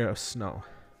small layer of snow.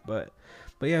 But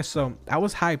yeah, so I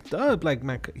was hyped up. Like,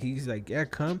 he's like, yeah,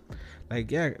 come, like,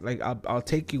 yeah, like I'll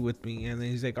take you with me. And then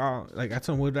he's like, oh, like, I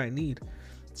told him, what do I need?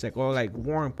 It's like, oh, like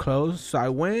warm clothes. So I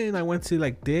went to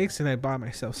like Dick's, and I bought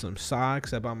myself some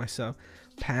socks. I bought myself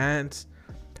pants.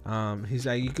 He's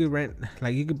like, you could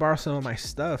borrow some of my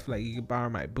stuff. Like, you could borrow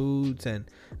my boots and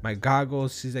my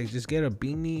goggles. He's like, just get a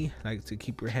beanie, like, to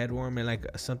keep your head warm, and like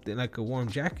something like a warm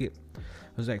jacket. I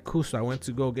was like, cool. So I went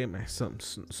to go get some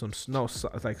snow,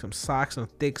 like some socks, some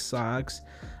thick socks.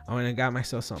 I went and got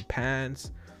myself some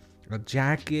pants, a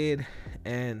jacket,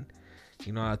 and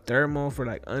a thermal for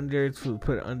like to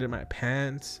put under my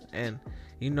pants. And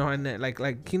and then like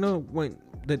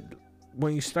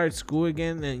when you start school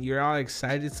again and you're all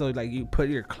excited, so like you put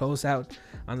your clothes out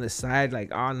on the side,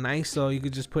 like all nice, so you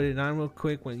could just put it on real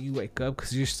quick when you wake up,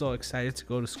 because you're so excited to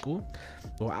go to school.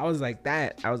 Well, I was like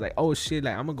that. I was like, oh shit,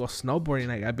 like I'm gonna go snowboarding.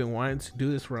 Like, I've been wanting to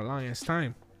do this for a long ass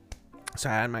time. So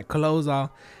I had my clothes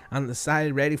all on the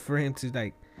side, ready for him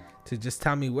to just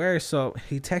tell me where. So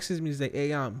he texts me, he's like,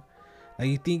 hey, like,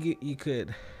 you think you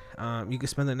could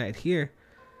spend the night here?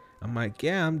 I'm like,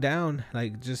 yeah, I'm down.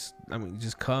 Like, just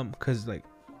come, because like,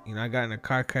 I got in a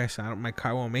car crash. My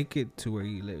car won't make it to where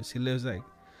he lives. He lives like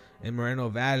in Moreno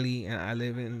Valley, and I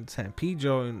live in San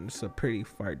Pedro, and it's a pretty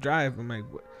far drive. I'm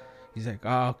like, what? He's like,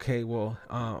 oh, okay, well,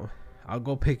 I'll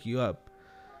go pick you up,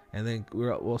 and then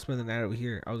we'll spend the night over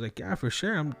here. I was like, yeah, for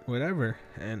sure, I'm whatever.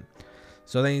 And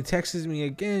so then he texts me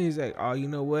again. He's like, oh, you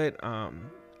know what?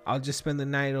 I'll just spend the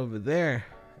night over there,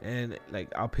 and like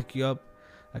I'll pick you up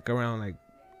like around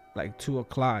like 2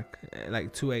 o'clock,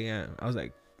 like 2 a.m. I was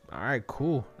like, all right,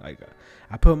 cool. Like,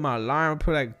 I put my alarm, I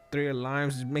put like 3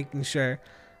 alarms, just making sure.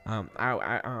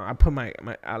 I put my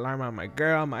alarm on my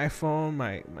girl, my iPhone,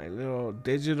 my little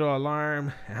digital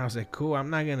alarm, and I was like, cool, I'm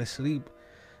not gonna sleep.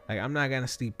 Like, I'm not gonna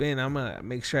sleep in. I'm gonna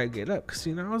make sure I get up, because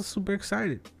I was super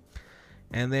excited.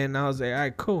 And then I was like, all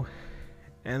right, cool.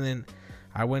 And then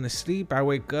I went to sleep. I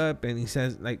wake up, and he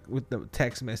says, like, with the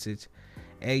text message,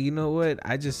 hey, you know what?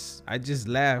 I just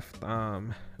left.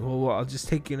 Well, I'll just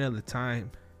take you another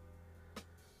time.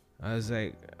 I was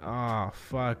like, oh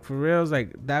fuck, for real.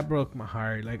 Like that broke my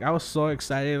heart. Like I was so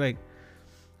excited. Like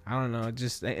I don't know,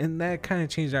 just, and that kind of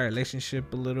changed our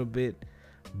relationship a little bit.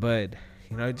 But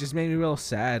you know, it just made me real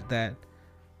sad that,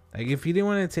 like, if he didn't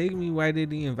want to take me, why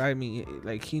did he invite me?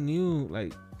 Like he knew,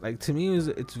 like to me,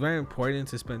 it's very important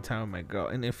to spend time with my girl.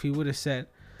 And if he would have said,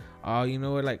 oh, you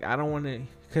know what, like I don't want to,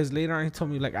 because later on he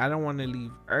told me like I don't want to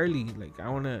leave early. Like I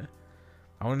want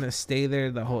to stay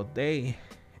there the whole day.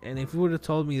 And if he would have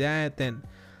told me that, then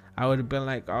I would have been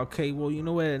like, okay, well, you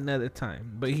know what, another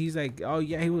time. But he's like, oh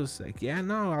yeah, he was like, yeah,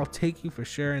 no, I'll take you for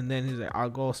sure. And then he's like, I'll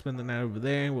go spend the night over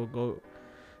there and we'll go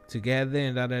together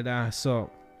and da da da.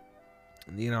 So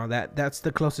you know, that's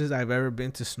the closest I've ever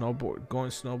been to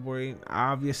going snowboarding.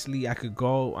 Obviously I could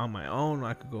go on my own, or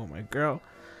I could go with my girl,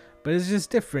 but it's just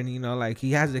different, you know. Like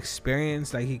he has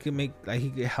experience, like he could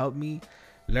help me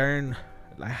learn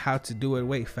like how to do it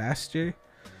way faster.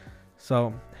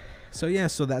 So yeah,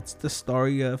 so that's the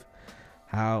story of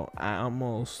how I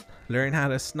almost learned how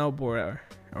to snowboard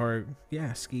or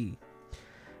yeah, ski.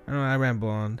 I know I ramble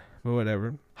on, but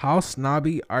whatever. How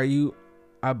snobby are you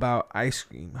about ice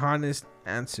cream? Honest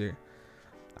answer.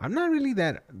 I'm not really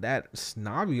that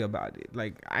snobby about it.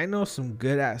 Like I know some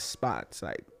good ass spots,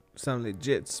 like some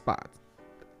legit spots,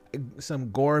 some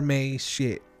gourmet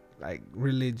shit, like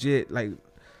legit, like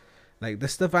the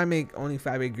stuff I make, only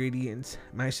 5 ingredients.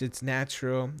 My shit's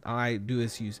natural. All I do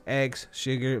is use eggs,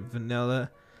 sugar,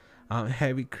 vanilla,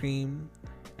 heavy cream,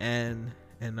 and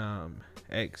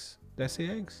eggs. Did I say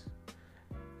eggs?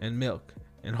 And milk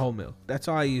and whole milk. That's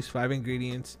all I use. 5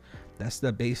 ingredients. That's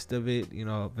the base of it. You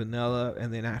know, vanilla,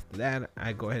 and then after that,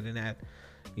 I go ahead and add,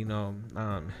 you know,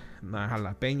 my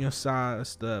jalapeno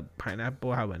sauce, the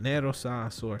pineapple habanero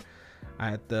sauce, or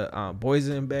I had the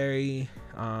boysenberry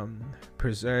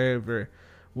preserve or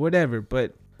whatever.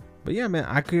 But yeah, man,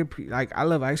 I could I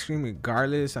love ice cream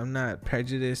regardless. I'm not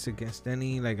prejudiced against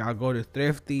any. Like I'll go to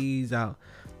Thrifties,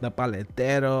 the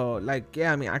paletero. Like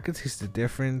yeah, I mean I could taste the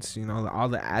difference. You know, all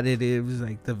the additives.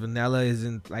 Like the vanilla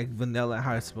isn't like vanilla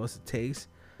how it's supposed to taste.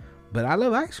 But I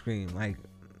love ice cream. Like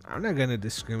I'm not gonna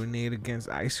discriminate against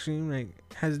ice cream. Like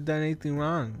hasn't done anything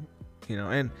wrong. You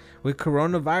know, and with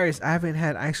coronavirus, I haven't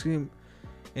had ice cream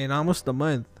in almost a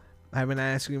month. I haven't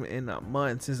had ice cream in a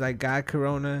month since I got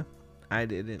corona. I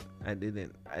haven't had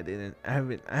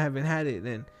it,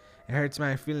 and it hurts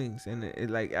my feelings. And it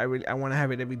like I want to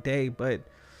have it every day, but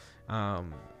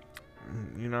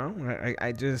you know,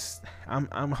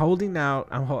 I'm holding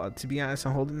out. To be honest,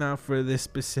 I'm holding out for this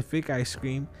specific ice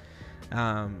cream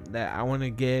that I want to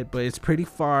get, but it's pretty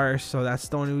far, so that's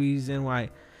the only reason why.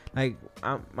 Like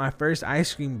my first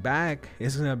ice cream back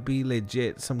is gonna be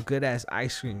legit some good ass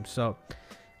ice cream. So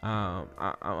I'm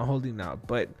holding out,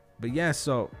 but yeah,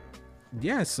 so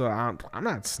I'm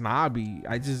not snobby.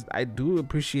 I do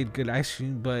appreciate good ice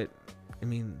cream, but I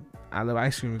mean I love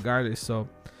ice cream regardless. So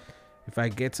if I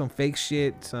get some fake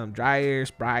shit, some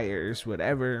Dryers, Briars,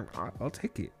 whatever, I'll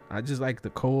take it. I just like the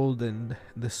cold and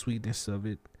the sweetness of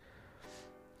it.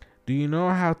 Do you know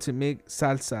how to make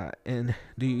salsa, and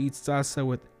do you eat salsa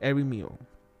with every meal?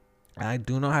 I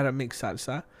do know how to make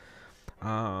salsa.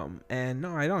 And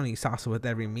no, I don't eat salsa with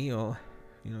every meal.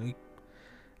 You know,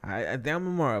 I think I'm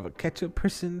more of a ketchup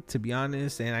person, to be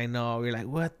honest. And I know we're like,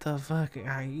 what the fuck? You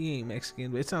ain't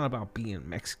Mexican, but it's not about being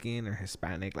Mexican or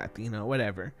Hispanic, Latino,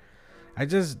 whatever. I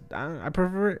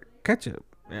prefer ketchup.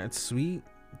 Yeah, it's sweet,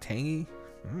 tangy.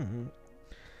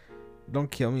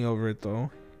 Don't kill me over it though.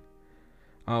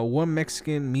 What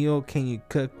Mexican meal can you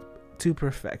cook to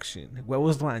perfection?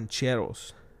 Huevos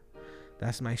rancheros.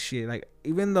 That's my shit. Like,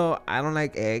 even though I don't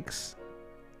like eggs,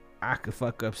 I could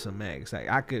fuck up some eggs. Like,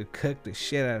 I could cook the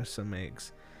shit out of some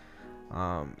eggs.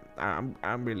 I'm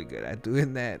really good at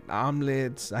doing that.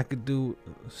 Omelets. I could do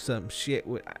some shit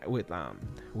with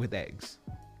eggs.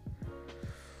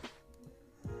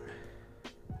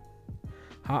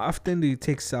 How often do you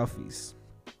take selfies?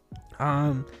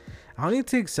 I only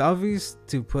take selfies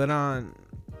to put on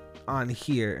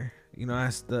here, you know,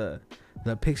 as the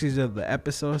pictures of the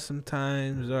episode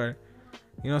sometimes, or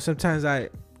you know, sometimes I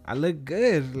look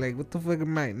good. Like, what the fuck,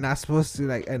 am I not supposed to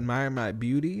like admire my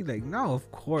beauty? Like, no,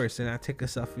 of course. And I take a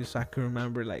selfie so I can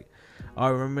remember, like, oh, I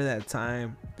remember that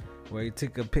time where you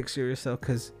took a picture of yourself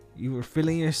because you were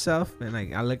feeling yourself. And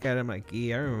like I look at it, I'm like,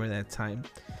 yeah, I remember that time.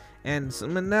 And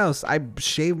something else, I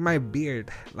shaved my beard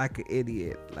like an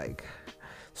idiot. Like,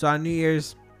 so on New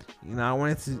Year's, you know, I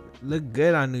wanted to look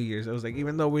good on New Year's. I was like,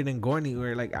 even though we didn't go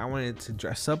anywhere, like I wanted to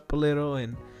dress up a little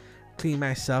and clean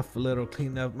myself a little,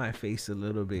 clean up my face a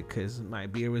little bit, because my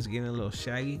beard was getting a little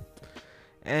shaggy.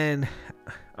 And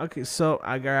okay, so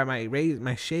I grabbed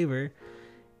my shaver,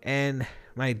 and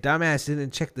my dumbass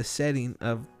didn't check the setting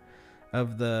of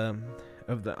the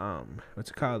what's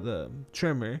it called, the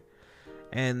trimmer,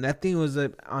 and that thing was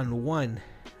on 1.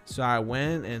 So I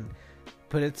went and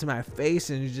put it to my face,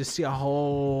 and you just see a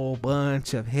whole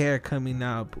bunch of hair coming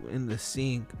out in the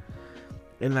sink.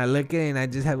 And I look at it, and I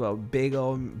just have a big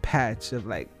old patch of,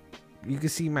 like, you can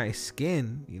see my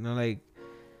skin, like,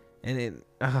 and it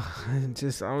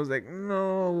just, I was like,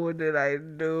 no, what did I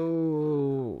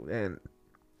do? And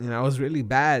it was really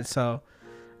bad, so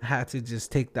I had to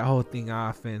just take the whole thing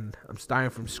off, and I'm starting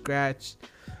from scratch.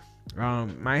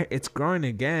 It's growing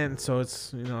again, so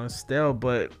it's still,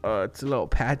 but it's a little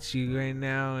patchy right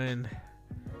now, and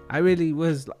I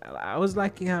was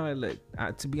liking how I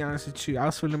looked. To be honest with you, I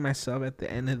was feeling myself at the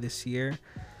end of this year.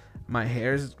 My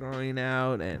hair is growing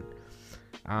out, and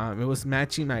it was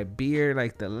matching my beard,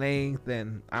 like the length,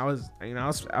 and I was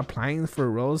applying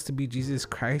for roles to be Jesus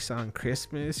Christ on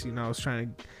Christmas. I was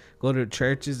trying to go to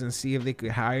churches and see if they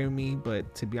could hire me,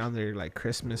 but to be on their like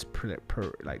Christmas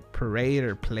parade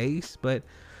or place, but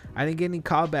I didn't get any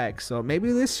callbacks. So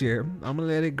maybe this year I'm gonna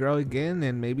let it grow again,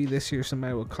 and maybe this year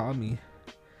somebody will call me.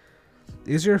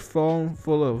 Is your phone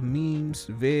full of memes,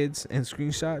 vids, and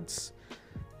screenshots?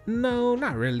 No,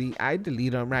 not really. I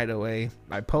delete them right away.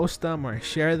 I post them or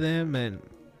share them, and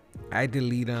I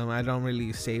delete them. I don't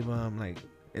really save them. Like,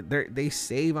 they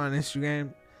save on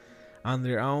Instagram on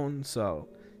their own, so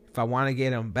if I want to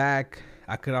get them back,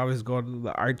 I could always go to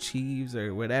the archives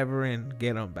or whatever and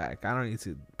get them back. I don't need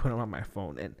to put them on my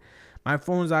phone, and my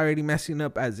phone's already messing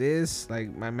up as is.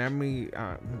 Like, my memory,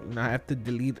 I have to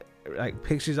delete like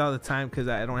pictures all the time because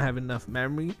I don't have enough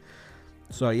memory.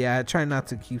 So yeah, I try not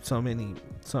to keep so many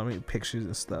pictures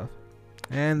and stuff.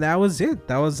 And that was it.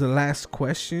 That was the last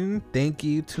question. Thank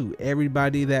you to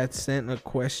everybody that sent a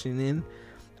question in.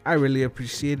 I really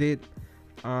appreciate it.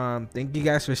 Thank you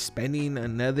guys for spending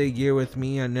another year with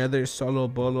me, another solo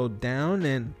bolo down,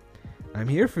 and I'm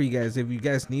here for you guys. If you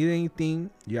guys need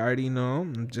anything, you already know,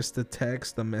 I'm just a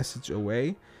text, a message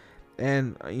away.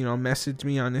 And message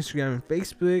me on Instagram and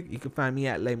Facebook. You can find me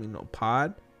at Let Me Know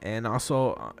Pod. And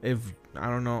also, if I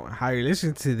don't know how you're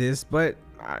listening to this, but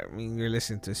I mean, you're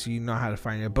listening to, so you know how to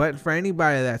find it. But for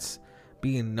anybody that's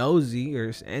being nosy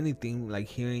or anything, like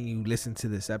hearing you listen to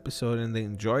this episode and they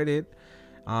enjoyed it,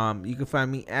 you can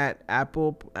find me at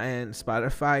Apple and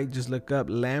Spotify. Just look up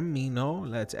Lem Me Know.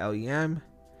 That's LEMEKNOW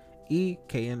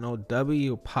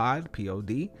Pod,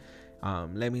 POD.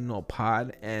 Let Me Know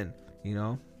Pod, and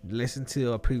listen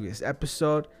to a previous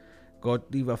episode. Go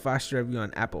leave a 5-star review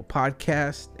on Apple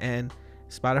Podcast, and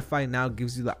Spotify now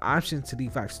gives you the option to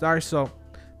leave 5 stars, so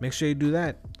make sure you do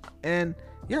that. And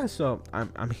yeah, so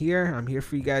I'm here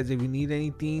for you guys if you need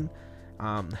anything.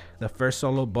 The first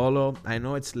solo bolo, I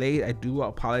know it's late, I do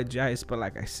apologize, but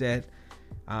like I said,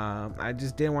 I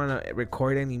just didn't want to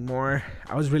record anymore.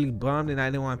 I was really bummed, and I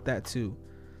didn't want that to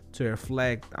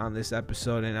reflect on this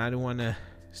episode, and I didn't want to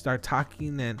start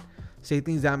talking and say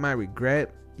things that I might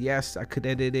regret. Yes, I could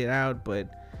edit it out, but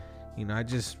I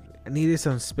needed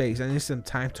some space. I needed some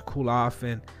time to cool off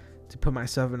and to put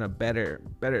myself in a better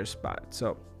spot.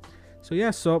 So yeah,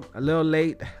 so a little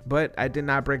late, but I did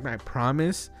not break my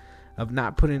promise of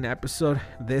not putting an episode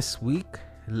this week.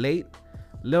 A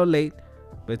little late,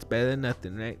 but it's better than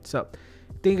nothing, right? So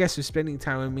thank you guys for spending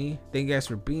time with me. Thank you guys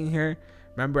for being here.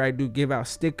 Remember, I do give out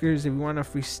stickers. If you want a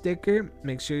free sticker,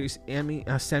 make sure you send me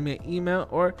an email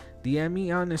or DM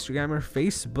me on Instagram or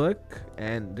Facebook,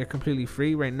 and they're completely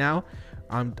free right now.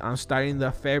 I'm starting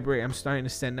the February. I'm starting to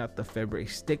send out the February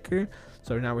sticker.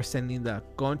 So now we're sending the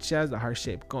conchas, the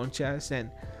heart-shaped conchas, and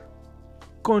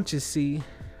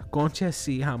conchas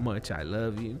see how much I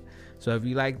love you. So if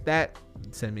you like that,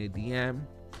 send me a DM.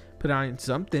 Put on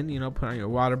something, put on your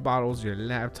water bottles, your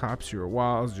laptops, your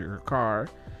walls, your car.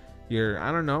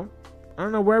 I don't know,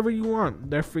 wherever you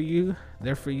want. They're for you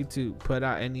to put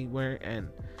out anywhere. And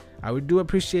I would do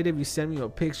appreciate if you send me a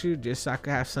picture, just so I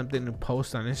could have something to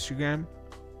post on Instagram,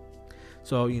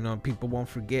 so people won't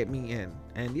forget me.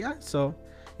 And yeah, so,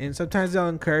 and sometimes I'll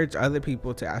encourage other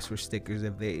people to ask for stickers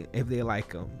if they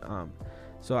like them.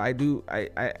 So I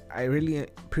really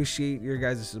appreciate your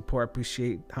guys' support.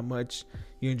 Appreciate how much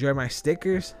you enjoy my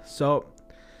stickers. So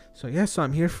yeah, so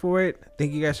I'm here for it.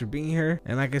 Thank you guys for being here.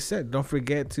 And like I said, don't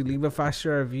forget to leave a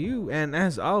 5-star review. And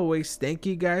as always, thank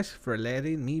you guys for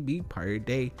letting me be part of your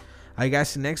day. All right,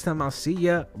 guys, next time I'll see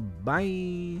ya.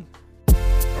 Bye.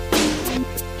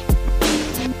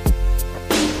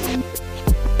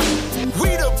 We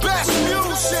the best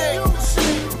music.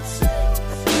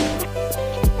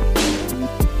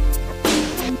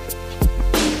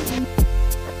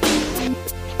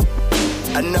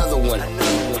 Another one.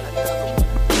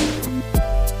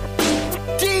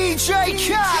 DJ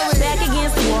Khaled. Back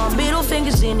against the wall, middle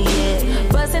fingers in the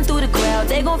air. Busting through the crowd,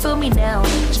 they gon' feel me now.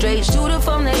 Straight shooter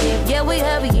from the hip, yeah, we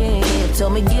heavy in here. Tell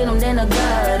me get 'em, then I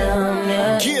got 'em,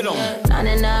 yeah. Get 'em.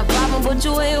 99 problem, but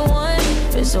you ain't one.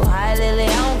 Been so high lately,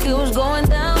 I don't care what's going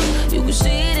down. You can see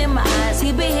it in my eyes,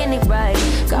 he been hitting it right.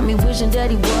 Got me wishing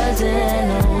that he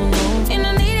wasn't, and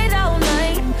I need it all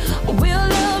night. A real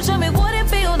love, show me what it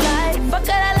feels like. Fuck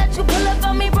it, I let you pull up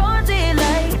on me, broad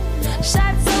daylight.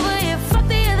 Shots over here, fuck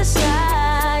the other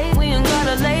side. We ain't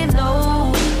gotta lay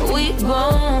low, we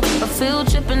grown. A field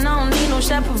trip and I don't need no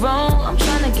chaperone. I'm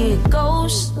tryna get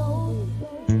ghost.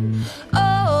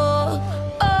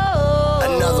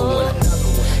 Another one.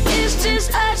 It's just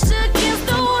us against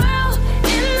the world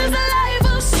in this life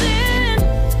of sin.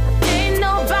 Ain't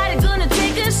nobody gonna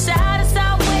take us out. It's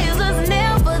our ways, us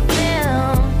never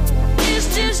them. It's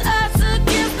just us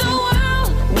against the world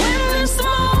when the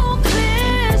smoke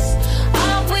clears.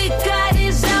 All we got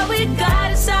is all we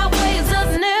got. It's our ways,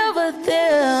 us never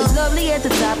them. It's lovely at the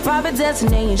top, private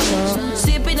destination.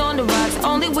 Sipping on the rocks,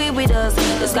 only we with us.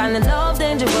 This kind of love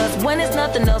dangerous when it's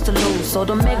nothing else to lose. So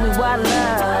don't make me wild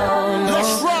out.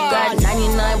 Let's ride. Got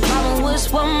 99 problem,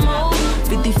 wish one more.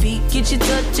 50 feet, get you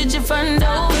touch at your front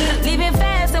door. Leaving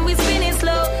fast and we spinning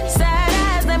slow. Side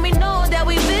eyes, let me know that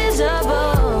we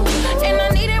visible. And I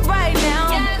need it right now.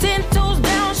 10 toes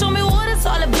down, show me what it's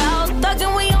all about.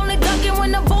 Thugging, we only ducking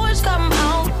when the boys come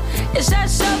out. It's that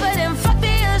shove it and fuck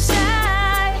the other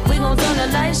side. We gon' turn the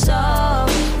lights off.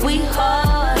 We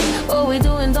hard. What we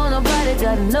doing, don't nobody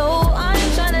gotta know. I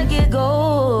ain't tryna get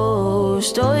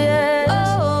ghost. Oh yeah.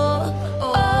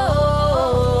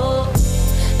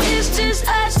 It's just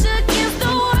us against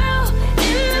the world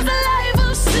in this life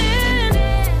of sin.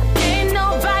 Ain't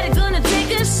nobody gonna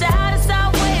take us out. It's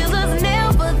our ways, us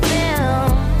never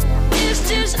them. It's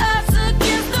just us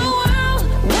against the world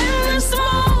when the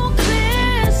smoke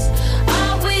clears.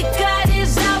 All we got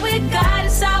is all we got.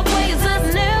 It's our ways, us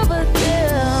never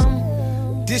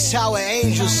them. This how an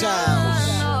angel sounds.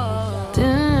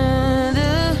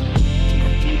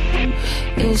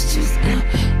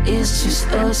 It's just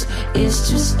us, it's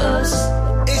just us.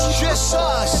 It's just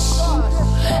us.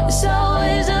 It's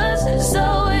always us, it's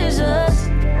always us.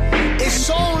 It's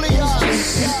only us.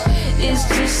 It's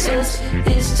just us,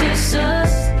 it's just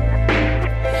us.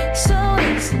 It's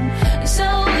always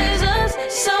us,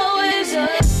 it's always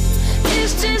us.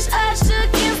 It's just us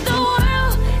against the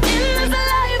world in this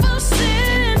life of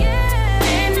sin.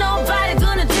 Ain't nobody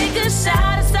gonna take us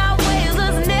out. It's our ways,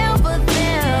 us never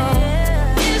them.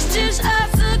 It's just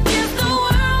us against the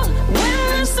world when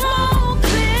the smoke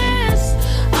clears.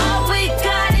 All we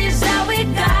got is all we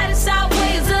got. It's our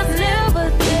ways, us never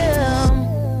them.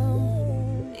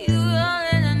 You all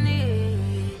that I need.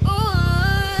 Ooh.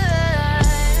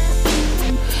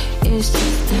 It's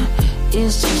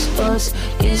just us.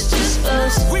 It's just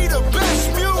us. We the best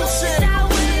music.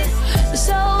 It's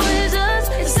always us.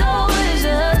 It's always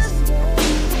us.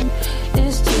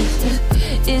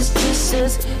 It's just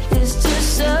us. It's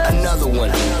just us. Another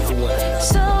one.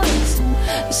 So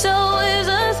it's always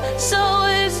us. So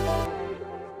it's.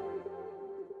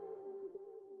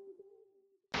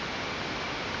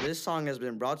 This song has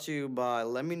been brought to you by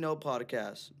Let Me Know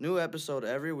Podcast. New episode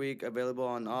every week, available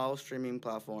on all streaming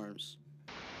platforms.